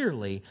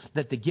clearly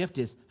that the gift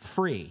is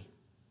free.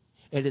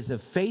 It is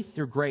of faith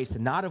through grace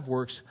and not of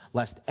works,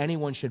 lest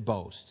anyone should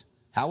boast.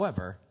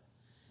 However,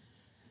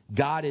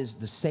 God is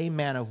the same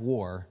man of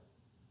war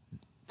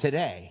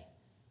today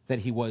that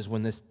He was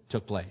when this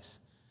took place.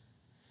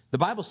 The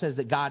Bible says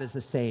that God is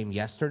the same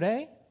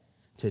yesterday,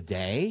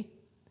 today,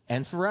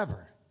 and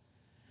forever.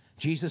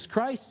 Jesus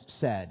Christ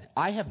said,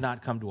 I have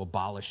not come to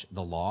abolish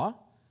the law.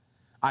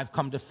 I've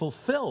come to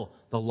fulfill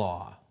the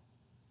law.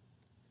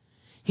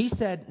 He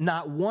said,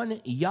 not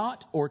one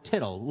jot or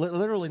tittle,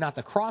 literally not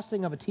the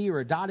crossing of a T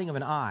or a dotting of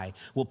an I,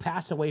 will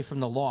pass away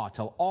from the law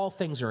till all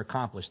things are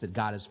accomplished that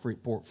God has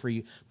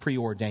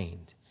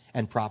preordained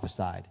and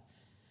prophesied.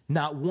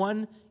 Not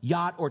one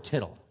jot or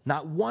tittle,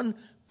 not one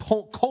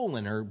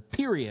colon or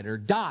period or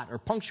dot or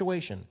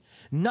punctuation.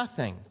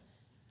 Nothing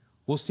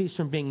will cease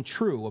from being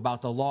true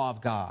about the law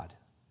of God.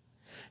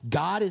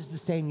 God is the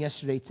same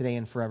yesterday, today,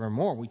 and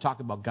forevermore. We talk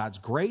about God's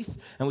grace,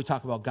 and we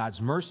talk about God's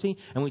mercy,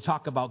 and we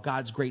talk about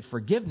God's great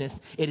forgiveness.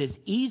 It is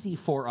easy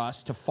for us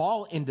to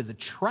fall into the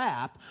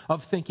trap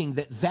of thinking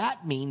that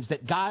that means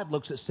that God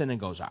looks at sin and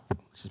goes,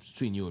 it's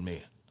between you and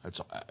me. It's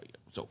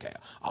okay.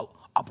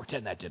 I'll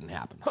pretend that didn't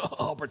happen.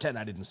 I'll pretend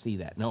I didn't see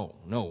that. No.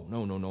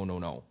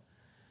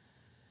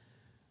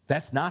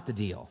 That's not the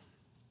deal.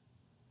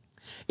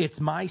 It's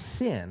my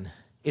sin.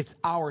 It's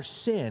our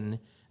sin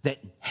that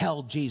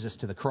held Jesus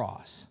to the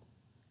cross.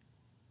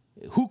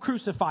 Who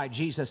crucified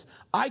Jesus?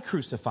 I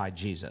crucified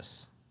Jesus.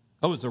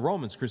 Oh, it was the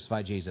Romans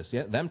crucified Jesus.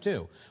 Yeah, them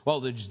too.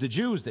 Well, the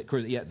Jews that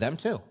crucified, them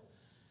too.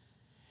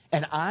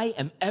 And I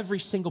am every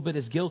single bit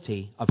as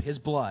guilty of his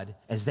blood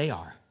as they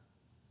are,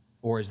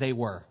 or as they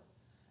were.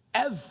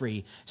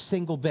 Every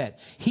single bit.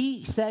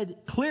 He said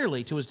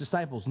clearly to his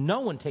disciples,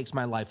 no one takes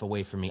my life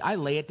away from me. I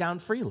lay it down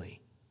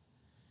freely.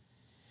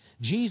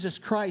 Jesus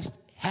Christ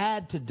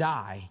had to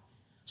die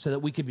so that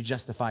we could be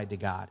justified to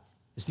God.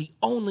 It's the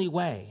only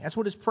way. That's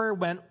what his prayer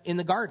went in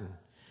the garden.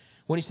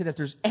 When he said, if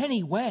there's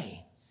any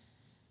way,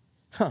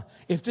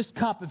 if this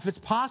cup, if it's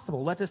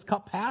possible, let this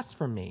cup pass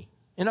from me.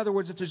 In other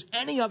words, if there's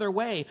any other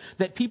way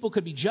that people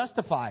could be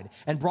justified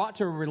and brought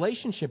to a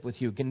relationship with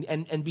you and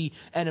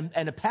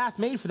a path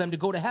made for them to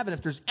go to heaven,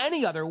 if there's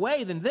any other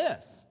way than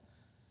this.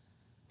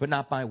 But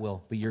not my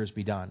will, but yours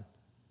be done.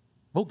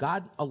 Well,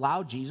 God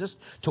allowed Jesus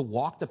to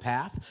walk the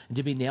path and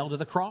to be nailed to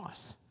the cross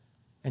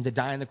and to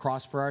die on the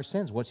cross for our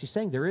sins. What's he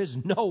saying? There is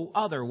no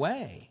other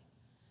way.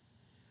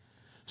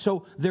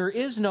 So there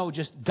is no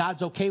just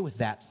God's okay with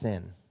that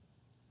sin.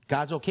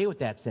 God's okay with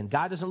that sin.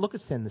 God doesn't look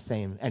at sin the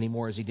same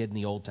anymore as he did in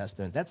the Old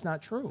Testament. That's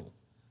not true.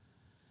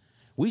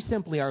 We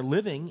simply are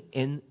living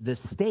in the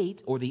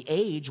state or the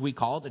age, we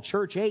call it the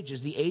church age,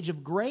 is the age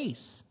of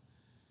grace.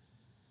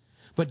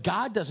 But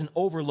God doesn't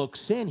overlook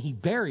sin. He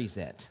buries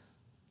it.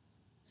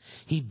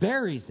 He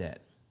buries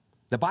it.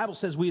 The Bible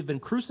says we have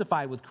been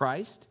crucified with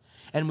Christ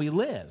and we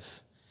live.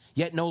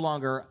 Yet no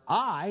longer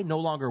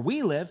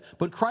we live,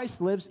 but Christ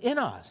lives in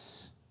us.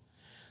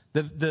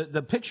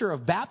 The picture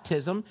of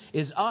baptism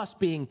is us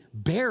being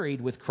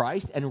buried with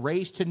Christ and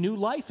raised to new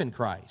life in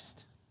Christ.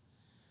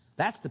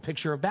 That's the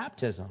picture of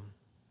baptism.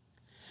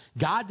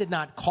 God did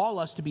not call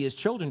us to be his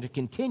children to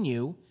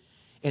continue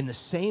in the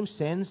same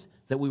sins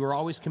that we were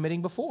always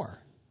committing before.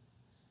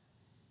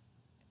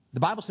 The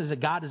Bible says that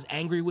God is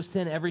angry with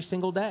sin every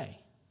single day.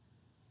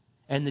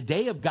 And the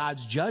day of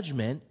God's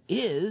judgment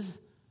is,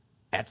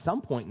 at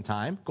some point in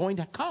time, going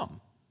to come.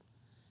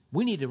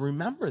 We need to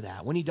remember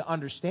that. We need to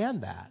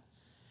understand that.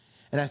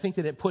 And I think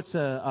that it puts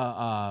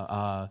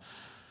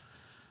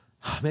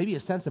maybe a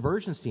sense of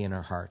urgency in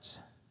our hearts.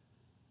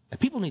 And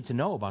people need to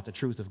know about the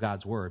truth of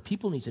God's Word.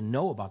 People need to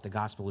know about the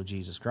gospel of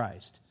Jesus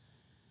Christ.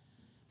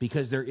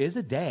 Because there is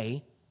a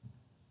day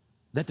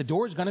that the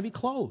door is going to be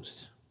closed.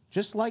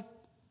 Just like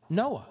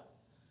Noah.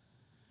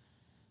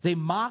 They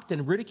mocked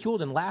and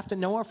ridiculed and laughed at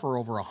Noah for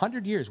over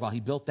 100 years while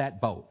he built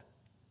that boat.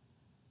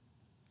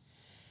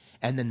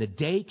 And then the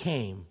day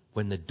came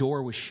when the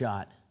door was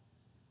shut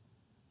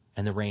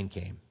and the rain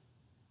came.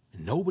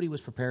 And nobody was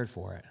prepared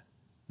for it.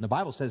 And the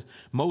Bible says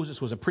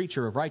Moses was a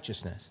preacher of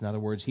righteousness. In other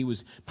words, he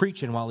was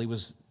preaching while he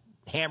was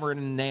hammering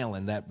and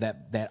nailing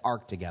that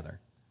ark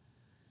together.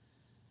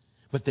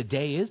 But the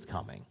day is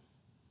coming.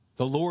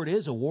 The Lord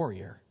is a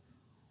warrior.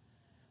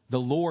 The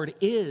Lord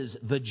is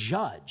the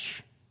judge.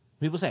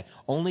 People say,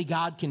 only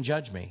God can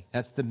judge me.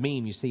 That's the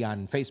meme you see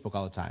on Facebook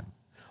all the time.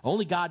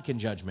 Only God can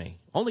judge me.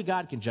 Only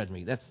God can judge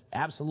me. That's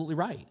absolutely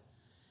right.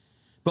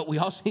 But we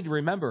also need to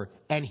remember,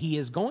 and he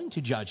is going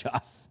to judge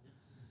us.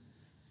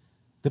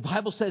 The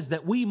Bible says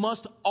that we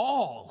must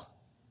all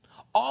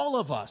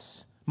of us,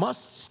 must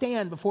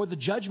stand before the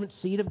judgment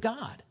seat of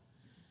God.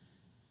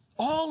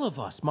 All of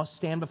us must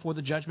stand before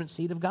the judgment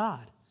seat of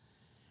God.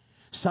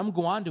 Some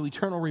go on to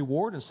eternal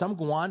reward and some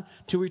go on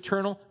to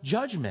eternal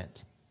judgment.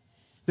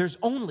 There's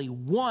only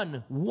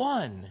one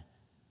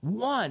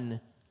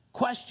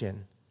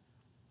question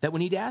that we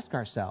need to ask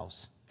ourselves.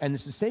 And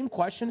it's the same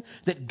question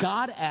that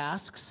God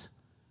asks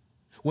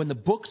when the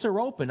books are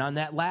open on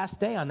that last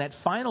day, on that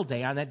final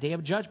day, on that day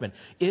of judgment.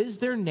 Is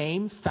their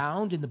name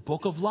found in the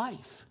book of life?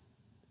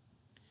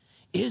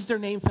 Is their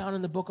name found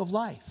in the book of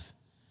life?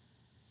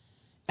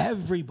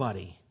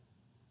 Everybody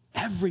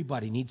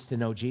needs to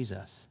know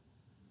Jesus.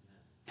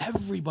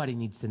 Everybody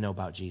needs to know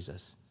about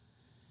Jesus.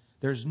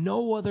 There's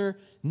no other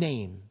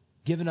name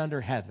given under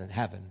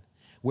heaven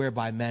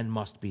whereby men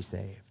must be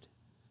saved.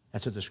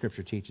 That's what the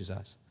Scripture teaches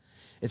us.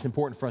 It's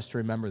important for us to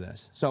remember this.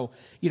 So,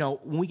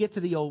 when we get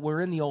to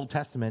we're in the Old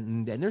Testament,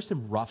 and there's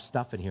some rough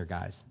stuff in here,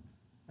 guys.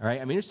 All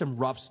right? I mean, there's some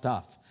rough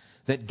stuff.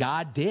 that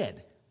God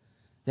did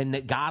and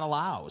that God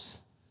allows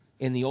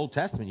in the Old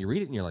Testament. You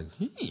read it and you're like,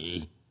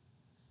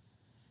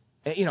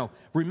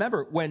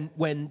 remember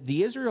when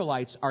the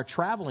Israelites are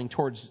traveling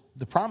towards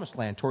the Promised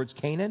Land, towards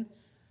Canaan,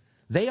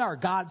 they are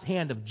God's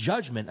hand of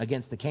judgment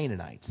against the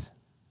Canaanites.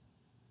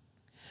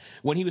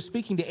 When he was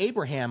speaking to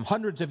Abraham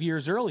hundreds of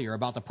years earlier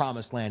about the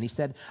Promised Land, he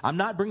said, I'm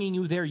not bringing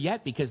you there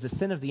yet because the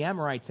sin of the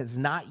Amorites has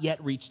not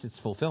yet reached its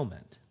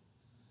fulfillment.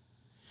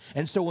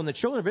 And so when the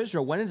children of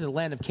Israel went into the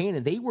land of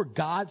Canaan, they were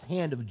God's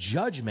hand of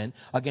judgment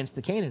against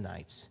the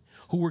Canaanites,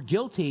 who were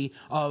guilty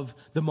of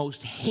the most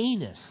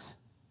heinous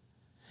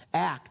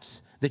acts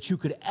that you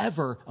could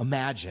ever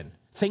imagine.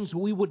 Things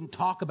we wouldn't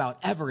talk about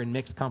ever in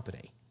mixed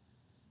company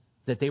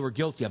that they were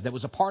guilty of. That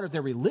was a part of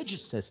their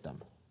religious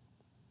system.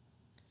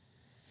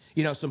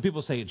 Some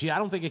people say, gee, I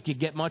don't think it could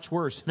get much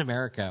worse in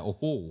America.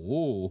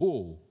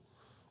 Oh,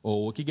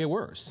 it could get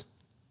worse.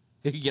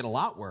 It could get a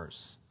lot worse.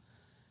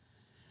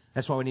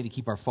 That's why we need to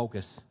keep our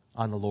focus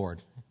on the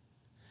Lord.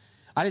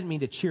 I didn't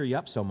mean to cheer you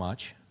up so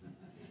much.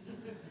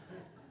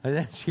 Is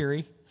that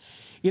cheery?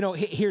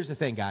 Here's the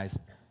thing, guys.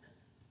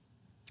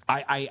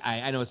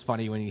 I know it's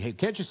funny when you, hey,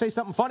 can't you say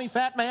something funny,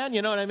 fat man?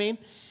 You know what I mean?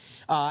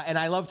 And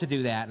I love to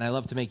do that, and I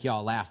love to make you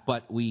all laugh,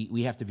 but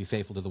we have to be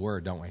faithful to the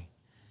Word, don't we?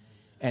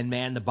 And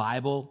man, the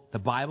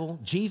Bible,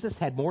 Jesus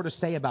had more to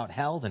say about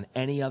hell than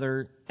any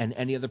other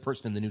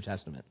person in the New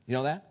Testament. You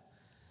know that?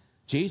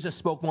 Jesus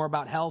spoke more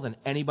about hell than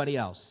anybody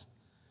else.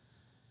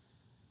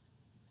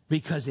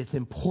 Because it's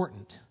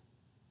important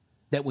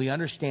that we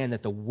understand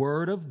that the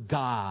Word of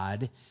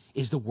God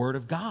is the Word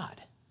of God.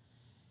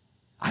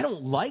 I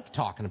don't like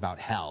talking about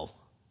hell,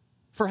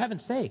 for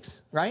heaven's sakes,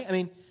 right? I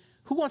mean,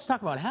 who wants to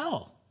talk about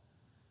hell?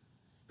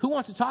 Who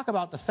wants to talk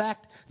about the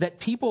fact that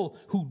people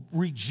who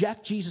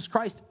reject Jesus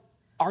Christ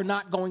are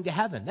not going to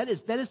heaven? That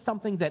is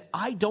something that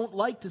I don't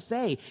like to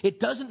say. It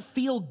doesn't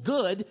feel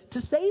good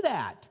to say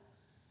that.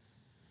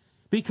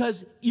 Because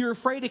you're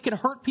afraid it can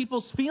hurt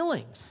people's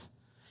feelings.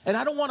 And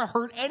I don't want to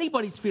hurt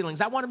anybody's feelings.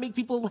 I want to make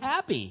people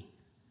happy.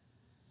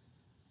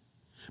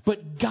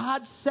 But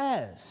God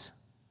says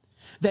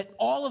that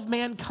all of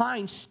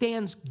mankind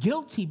stands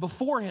guilty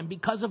before Him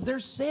because of their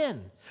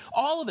sin.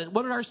 All of it.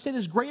 Whether our sin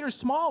is great or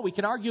small, we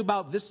can argue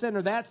about this sin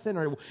or that sin,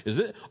 or is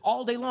it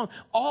all day long.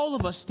 All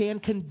of us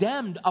stand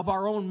condemned of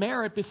our own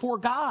merit before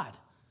God.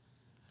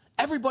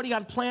 Everybody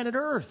on planet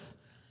Earth.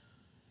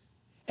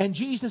 And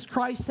Jesus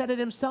Christ said it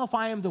Himself,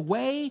 I am the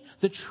way,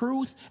 the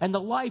truth, and the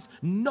life.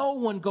 No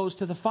one goes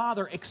to the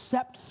Father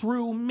except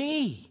through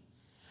me.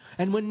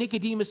 And when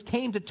Nicodemus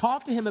came to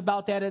talk to Him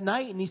about that at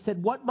night, and he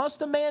said, what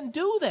must a man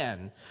do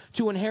then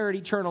to inherit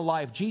eternal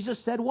life? Jesus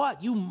said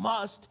what? You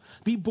must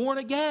be born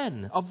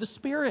again of the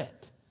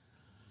Spirit.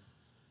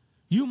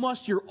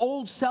 Your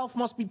old self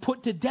must be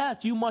put to death.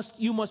 You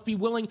must be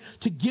willing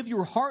to give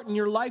your heart and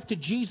your life to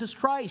Jesus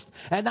Christ.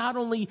 And not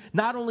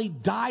only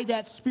die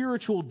that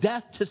spiritual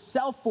death to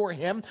self for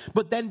Him,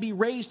 but then be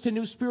raised to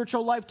new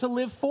spiritual life to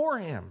live for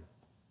Him.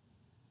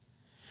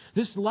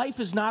 This life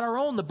is not our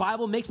own. The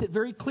Bible makes it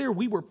very clear.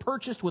 We were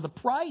purchased with a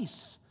price.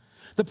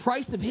 The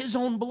price of His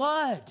own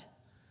blood.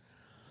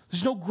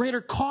 There's no greater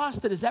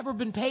cost that has ever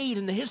been paid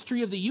in the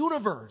history of the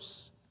universe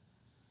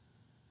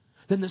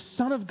than the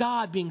Son of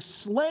God being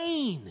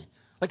slain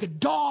like a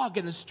dog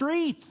in the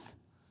streets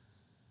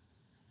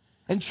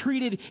and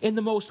treated in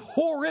the most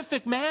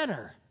horrific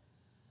manner.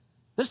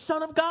 The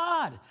Son of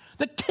God,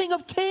 the King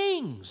of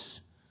Kings.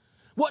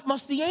 What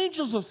must the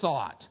angels have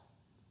thought?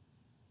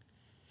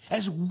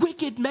 As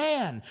wicked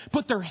men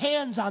put their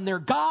hands on their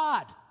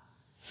God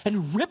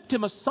and ripped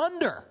Him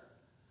asunder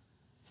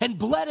and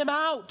bled Him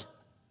out.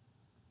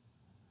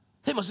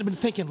 They must have been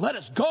thinking, let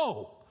us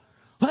go.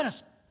 Let us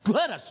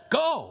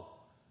go.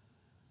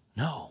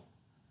 No.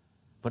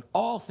 But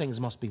all things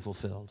must be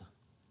fulfilled.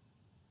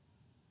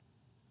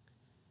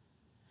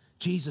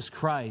 Jesus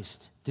Christ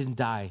didn't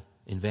die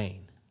in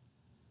vain.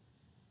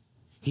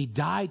 He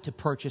died to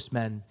purchase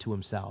men to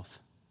Himself.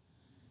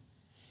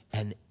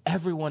 And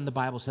everyone, the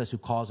Bible says, who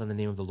calls on the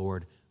name of the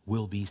Lord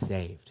will be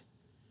saved.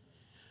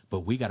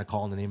 But we got to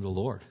call on the name of the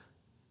Lord.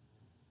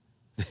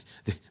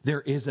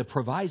 There is a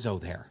proviso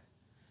there.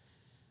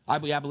 I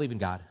believe in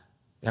God.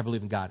 I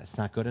believe in God. It's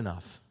not good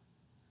enough.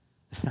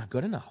 It's not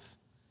good enough.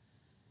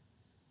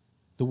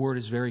 The Word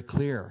is very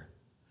clear.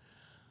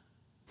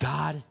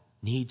 God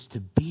needs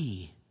to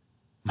be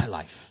my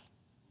life.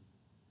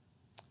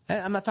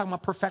 I'm not talking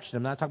about perfection.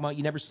 I'm not talking about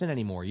you never sin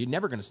anymore. You're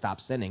never going to stop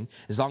sinning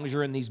as long as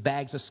you're in these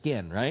bags of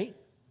skin, right?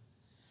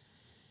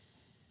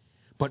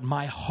 But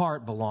my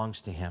heart belongs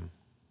to Him.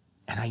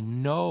 And I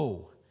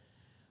know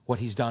what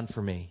He's done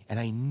for me.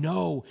 And I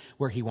know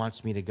where He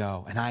wants me to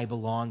go. And I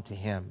belong to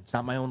Him. It's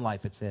not my own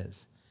life, it's His.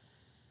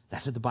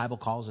 That's what the Bible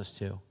calls us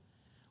to.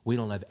 We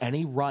don't have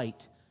any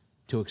right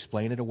to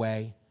explain it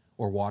away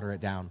or water it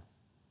down.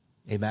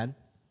 Amen?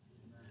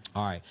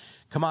 All right.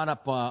 Come on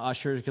up,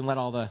 ushers. You can let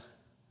all the...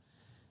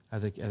 Are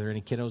there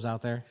any kiddos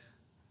out there?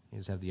 You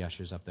just have the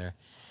ushers up there.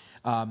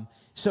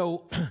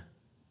 So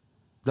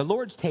the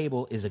Lord's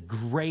table is a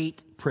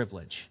great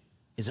privilege.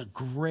 Is a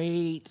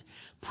great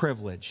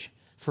privilege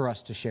for us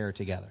to share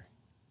together.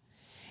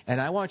 And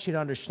I want you to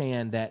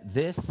understand that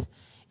this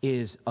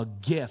is a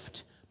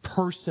gift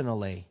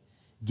personally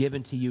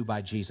given to you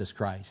by Jesus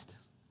Christ.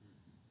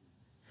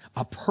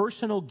 A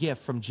personal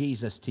gift from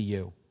Jesus to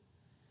you.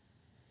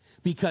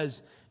 Because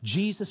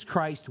Jesus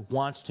Christ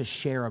wants to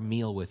share a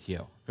meal with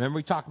you. Remember,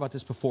 we talked about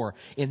this before.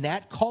 In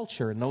that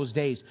culture, in those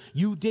days,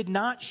 you did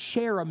not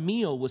share a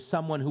meal with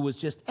someone who was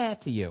just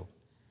to you.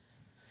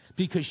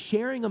 Because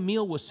sharing a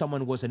meal with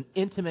someone was an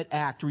intimate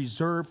act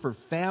reserved for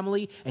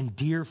family and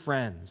dear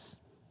friends.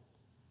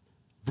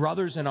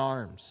 Brothers in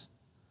arms.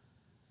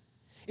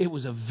 It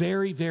was a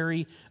very,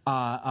 very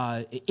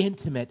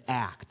intimate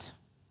act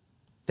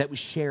that was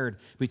shared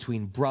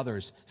between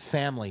brothers,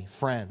 family,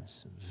 friends,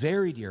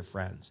 very dear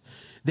friends.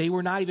 They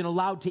were not even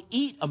allowed to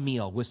eat a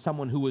meal with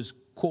someone who was,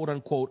 quote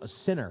unquote, a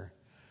sinner.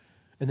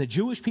 And the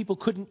Jewish people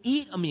couldn't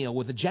eat a meal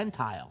with a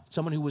Gentile,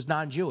 someone who was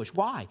non-Jewish.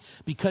 Why?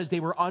 Because they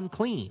were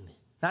unclean.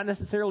 Not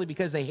necessarily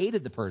because they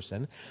hated the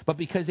person, but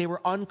because they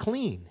were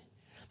unclean.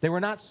 They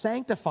were not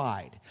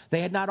sanctified.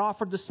 They had not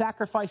offered the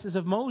sacrifices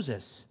of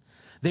Moses.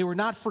 They were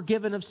not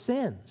forgiven of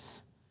sins.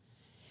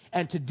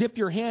 And to dip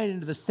your hand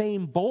into the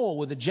same bowl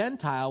with a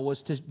Gentile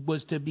was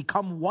to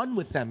become one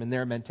with them in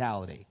their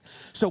mentality.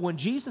 So when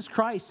Jesus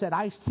Christ said,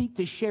 I seek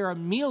to share a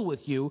meal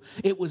with you,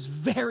 it was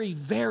very,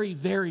 very,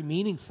 very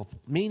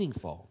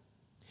meaningful.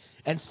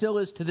 And still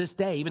is to this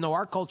day, even though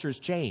our culture has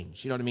changed.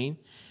 You know what I mean?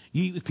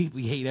 You eat with people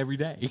you hate every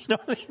day. You know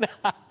what I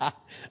mean?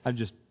 I'm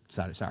just,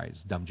 sorry,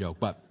 it's a dumb joke.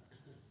 But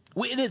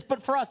it is.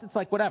 But for us, it's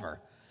like whatever.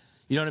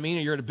 You know what I mean?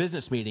 Or you're at a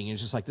business meeting and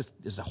it's just like, this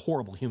is a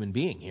horrible human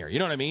being here. You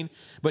know what I mean?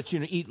 But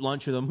you eat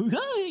lunch with them.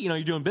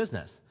 You're doing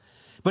business.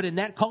 But in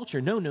that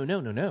culture,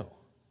 no.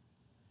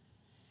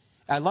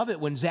 I love it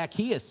when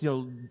Zacchaeus,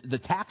 the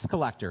tax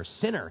collector,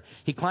 sinner,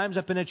 he climbs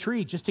up in a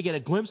tree just to get a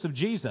glimpse of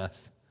Jesus.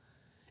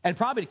 And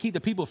probably to keep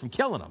the people from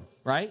killing him,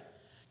 right?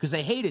 Because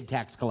they hated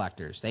tax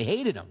collectors. They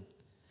hated them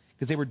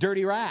because they were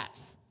dirty rats.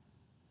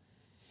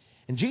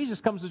 And Jesus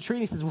comes to the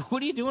tree and he says,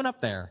 what are you doing up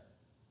there?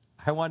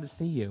 I wanted to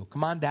see you.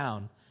 Come on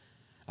down.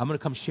 I'm going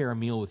to come share a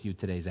meal with you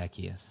today,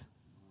 Zacchaeus.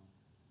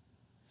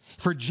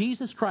 For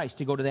Jesus Christ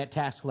to go to that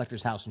tax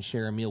collector's house and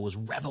share a meal was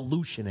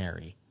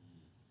revolutionary.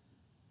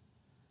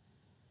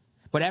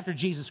 But after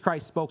Jesus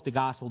Christ spoke the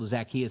gospel to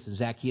Zacchaeus and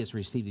Zacchaeus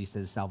received it, he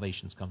says,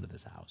 salvation's come to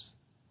this house.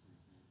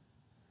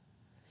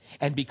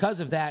 And because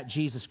of that,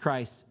 Jesus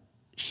Christ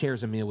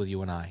shares a meal with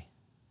you and I.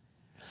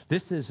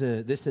 This is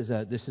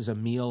a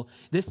meal.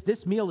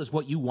 This meal is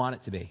what you want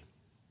it to be.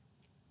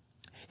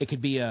 It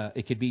could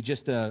be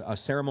just a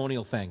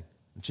ceremonial thing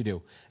that you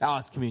do. Oh,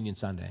 it's Communion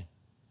Sunday.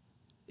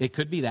 It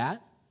could be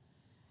that.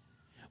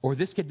 Or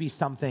this could be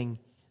something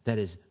that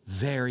is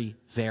very,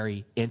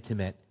 very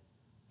intimate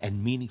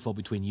and meaningful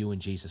between you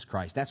and Jesus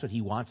Christ. That's what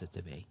he wants it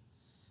to be.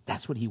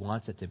 That's what he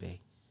wants it to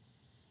be.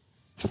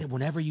 He said,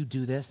 whenever you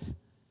do this,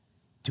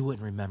 do it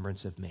in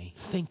remembrance of me.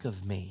 Think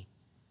of me.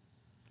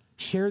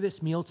 Share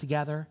this meal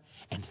together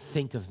and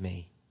think of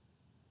me.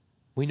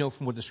 We know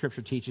from what the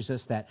Scripture teaches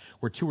us that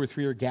where 2 or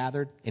 3 are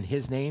gathered in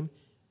his name,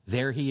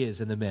 there he is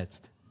in the midst.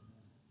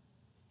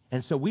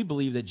 And so we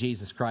believe that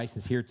Jesus Christ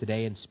is here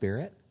today in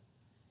spirit.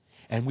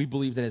 And we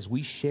believe that as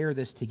we share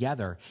this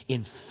together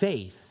in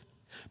faith,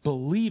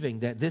 believing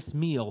that this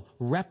meal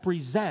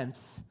represents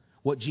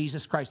what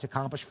Jesus Christ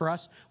accomplished for us,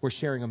 we're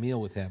sharing a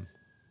meal with him.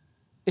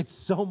 It's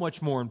so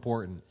much more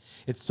important.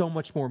 It's so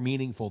much more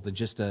meaningful than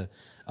just a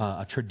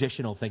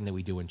traditional thing that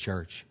we do in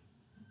church.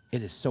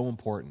 It is so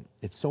important.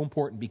 It's so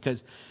important because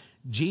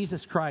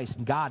Jesus Christ,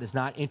 God, is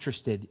not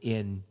interested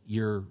in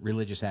your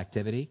religious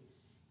activity.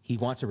 He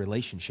wants a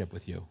relationship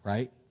with you,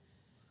 right?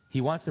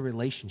 He wants a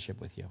relationship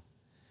with you.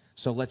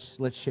 So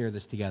let's share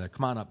this together.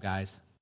 Come on up, guys.